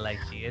movies that I like,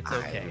 G. It's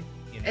okay.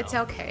 It's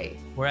okay.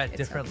 We're at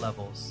different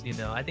levels,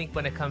 I think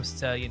when it comes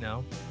to,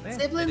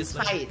 siblings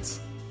fight.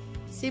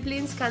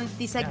 Siblings can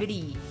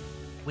disagree. Yeah.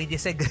 We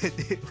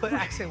disagree. What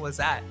accent was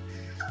that?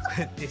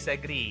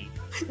 Disagree.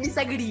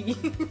 Disagree.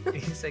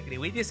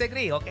 We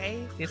disagree,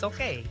 okay? It's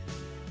okay.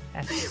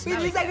 We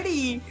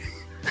disagree.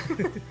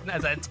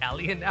 That's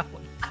Italian now.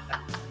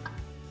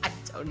 I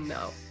don't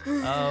know.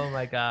 Oh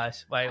my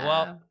gosh. Right.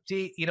 Well,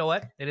 gee, you know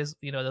what? It is,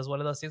 there's one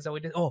of those things that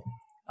we did. Oh,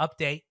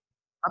 update.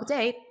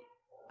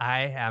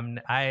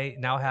 I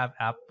now have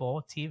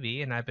Apple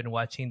TV, and I've been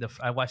watching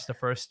I watched the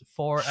first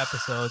 4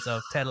 episodes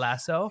of Ted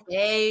Lasso.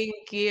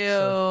 Thank you.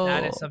 So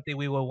that is something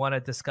we will want to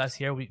discuss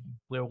here.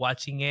 We're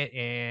watching it,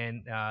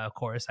 and of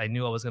course, I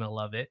knew I was gonna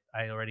love it.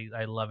 I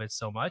love it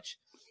so much.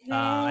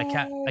 I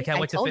can't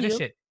wait to finish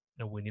it.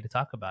 No, we need to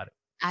talk about it.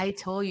 I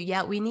told you,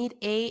 yeah, we need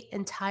an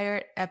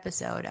entire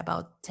episode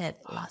about Ted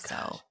Lasso.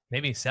 Gosh.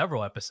 Maybe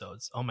several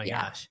episodes. Oh my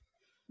gosh.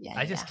 Yeah,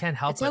 I just can't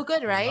help but so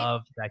good, right?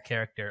 Love that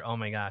character. Oh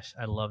my gosh,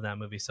 I love that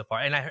movie so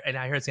far, and I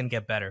heard it's gonna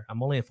get better.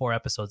 I'm only 4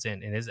 episodes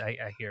in, and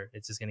I hear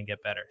it's just gonna get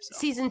better. So.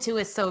 Season 2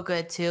 is so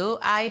good too.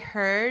 I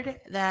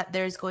heard that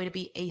there's going to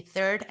be a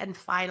 3rd and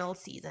final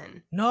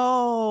season.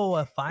 No,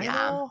 a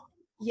final?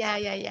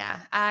 Yeah.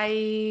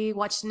 I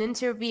watched an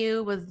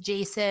interview with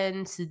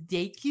Jason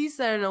Sudeikis.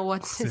 I don't know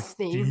what's his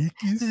name.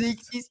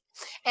 Sudeikis.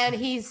 And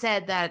he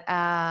said that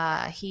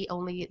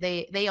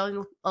they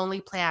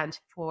only planned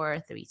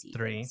for 3 seasons.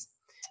 3.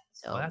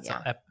 So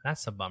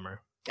that's a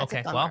bummer. That's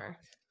a bummer. Well,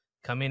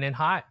 coming in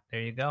hot.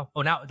 There you go.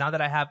 Oh, now that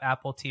I have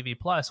Apple TV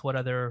Plus, what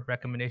other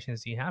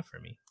recommendations do you have for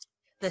me?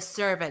 The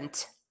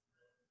Servant.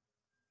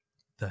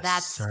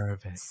 That's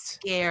Servant.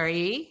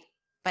 Scary,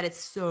 but it's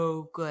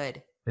so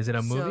good. Is it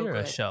a movie or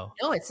a show?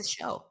 No, it's a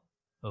show.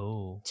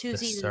 Oh, 2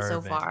 seasons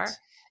so far.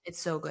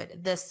 It's so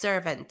good. The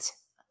Servant.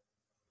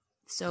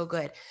 So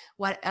good.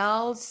 What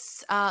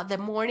else? The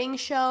Morning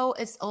Show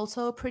is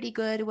also pretty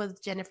good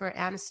with Jennifer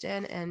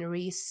Aniston and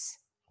Reese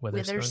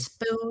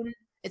Witherspoon.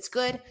 It's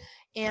good.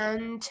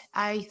 And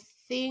I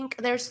think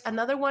there's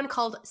another one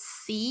called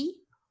C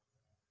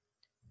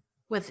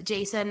with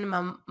Jason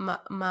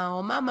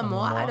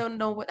Momoa. I don't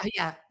know what.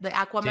 Yeah, the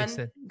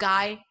Aquaman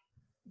guy,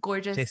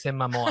 gorgeous. Jason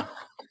Momoa.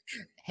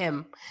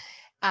 Him.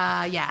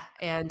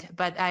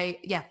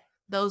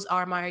 Those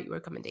are my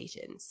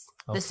recommendations.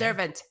 Okay. The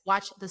Servant.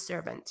 Watch The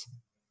Servant.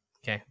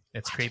 Okay,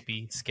 it's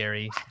creepy,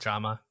 scary,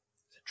 drama.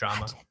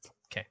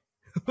 Okay.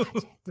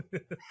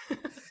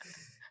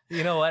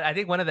 You know what? I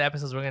think one of the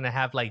episodes we're gonna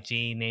have like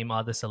G name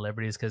all the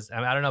celebrities because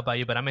I don't know about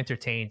you, but I'm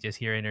entertained just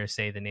hearing her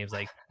say the names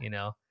like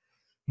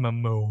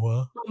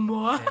Momoa,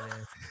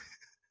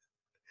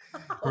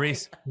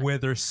 Reese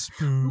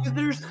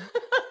Witherspoon.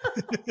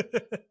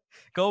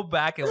 Go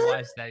back and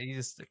watch that. You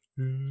just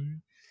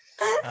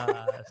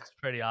it's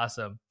pretty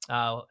awesome.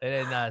 And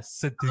then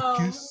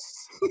Sudeikis.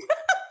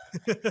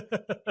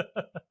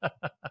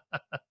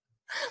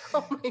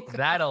 Oh my God.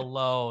 That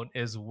alone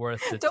is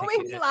worth the Don't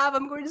make me laugh.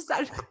 I'm going to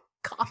start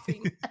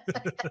coughing.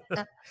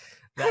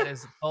 That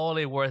is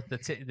only worth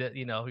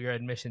your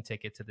admission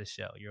ticket to the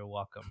show. You're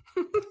welcome.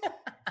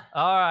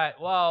 All right.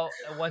 Well,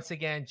 once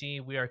again, G,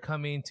 we are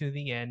coming to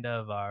the end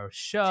of our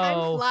show.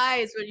 Time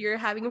flies when you're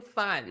having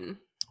fun.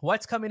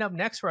 what's coming up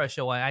next for our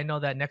show? I know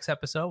that next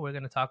episode we're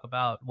going to talk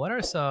about what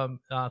are some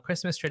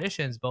Christmas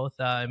traditions, both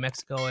in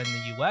Mexico and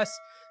the U.S.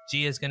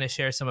 Gia is going to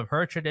share some of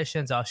her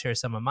traditions. I'll share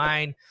some of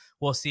mine.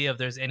 We'll see if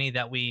there's any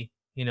that we,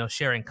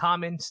 share in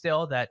common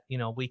still that,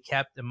 we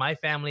kept in my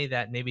family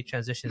that maybe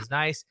transitions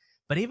nice.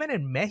 But even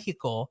in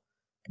Mexico,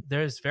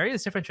 there's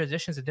various different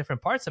traditions in different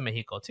parts of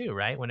Mexico too,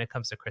 right? When it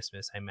comes to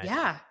Christmas, I imagine.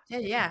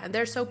 Yeah. And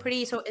they're so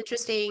pretty, so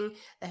interesting.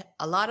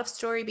 A lot of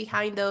story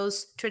behind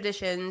those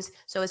traditions.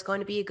 So it's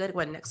going to be a good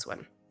one next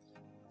one.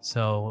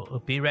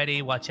 So be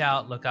ready, watch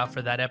out, look out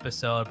for that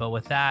episode. But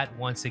with that,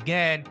 once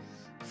again,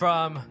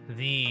 from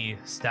the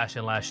Stash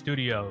and Lash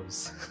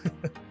Studios.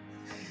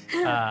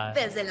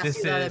 Desde la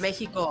Ciudad de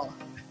Mexico.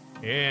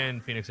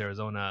 In Phoenix,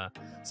 Arizona.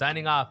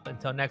 Signing off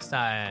until next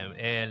time,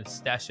 El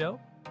Stash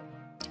Show.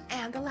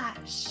 And the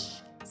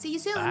Lash. See you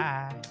soon.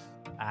 Bye.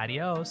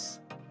 Adios.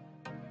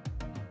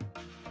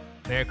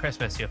 Merry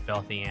Christmas, you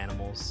filthy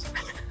animals.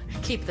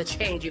 Keep the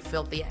change, you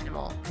filthy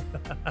animal.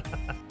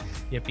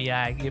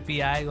 Yippee-yi,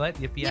 yippee-yi, what?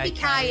 Yippee-yi,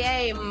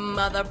 yippee-ki-yay,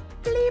 mother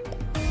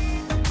bleep.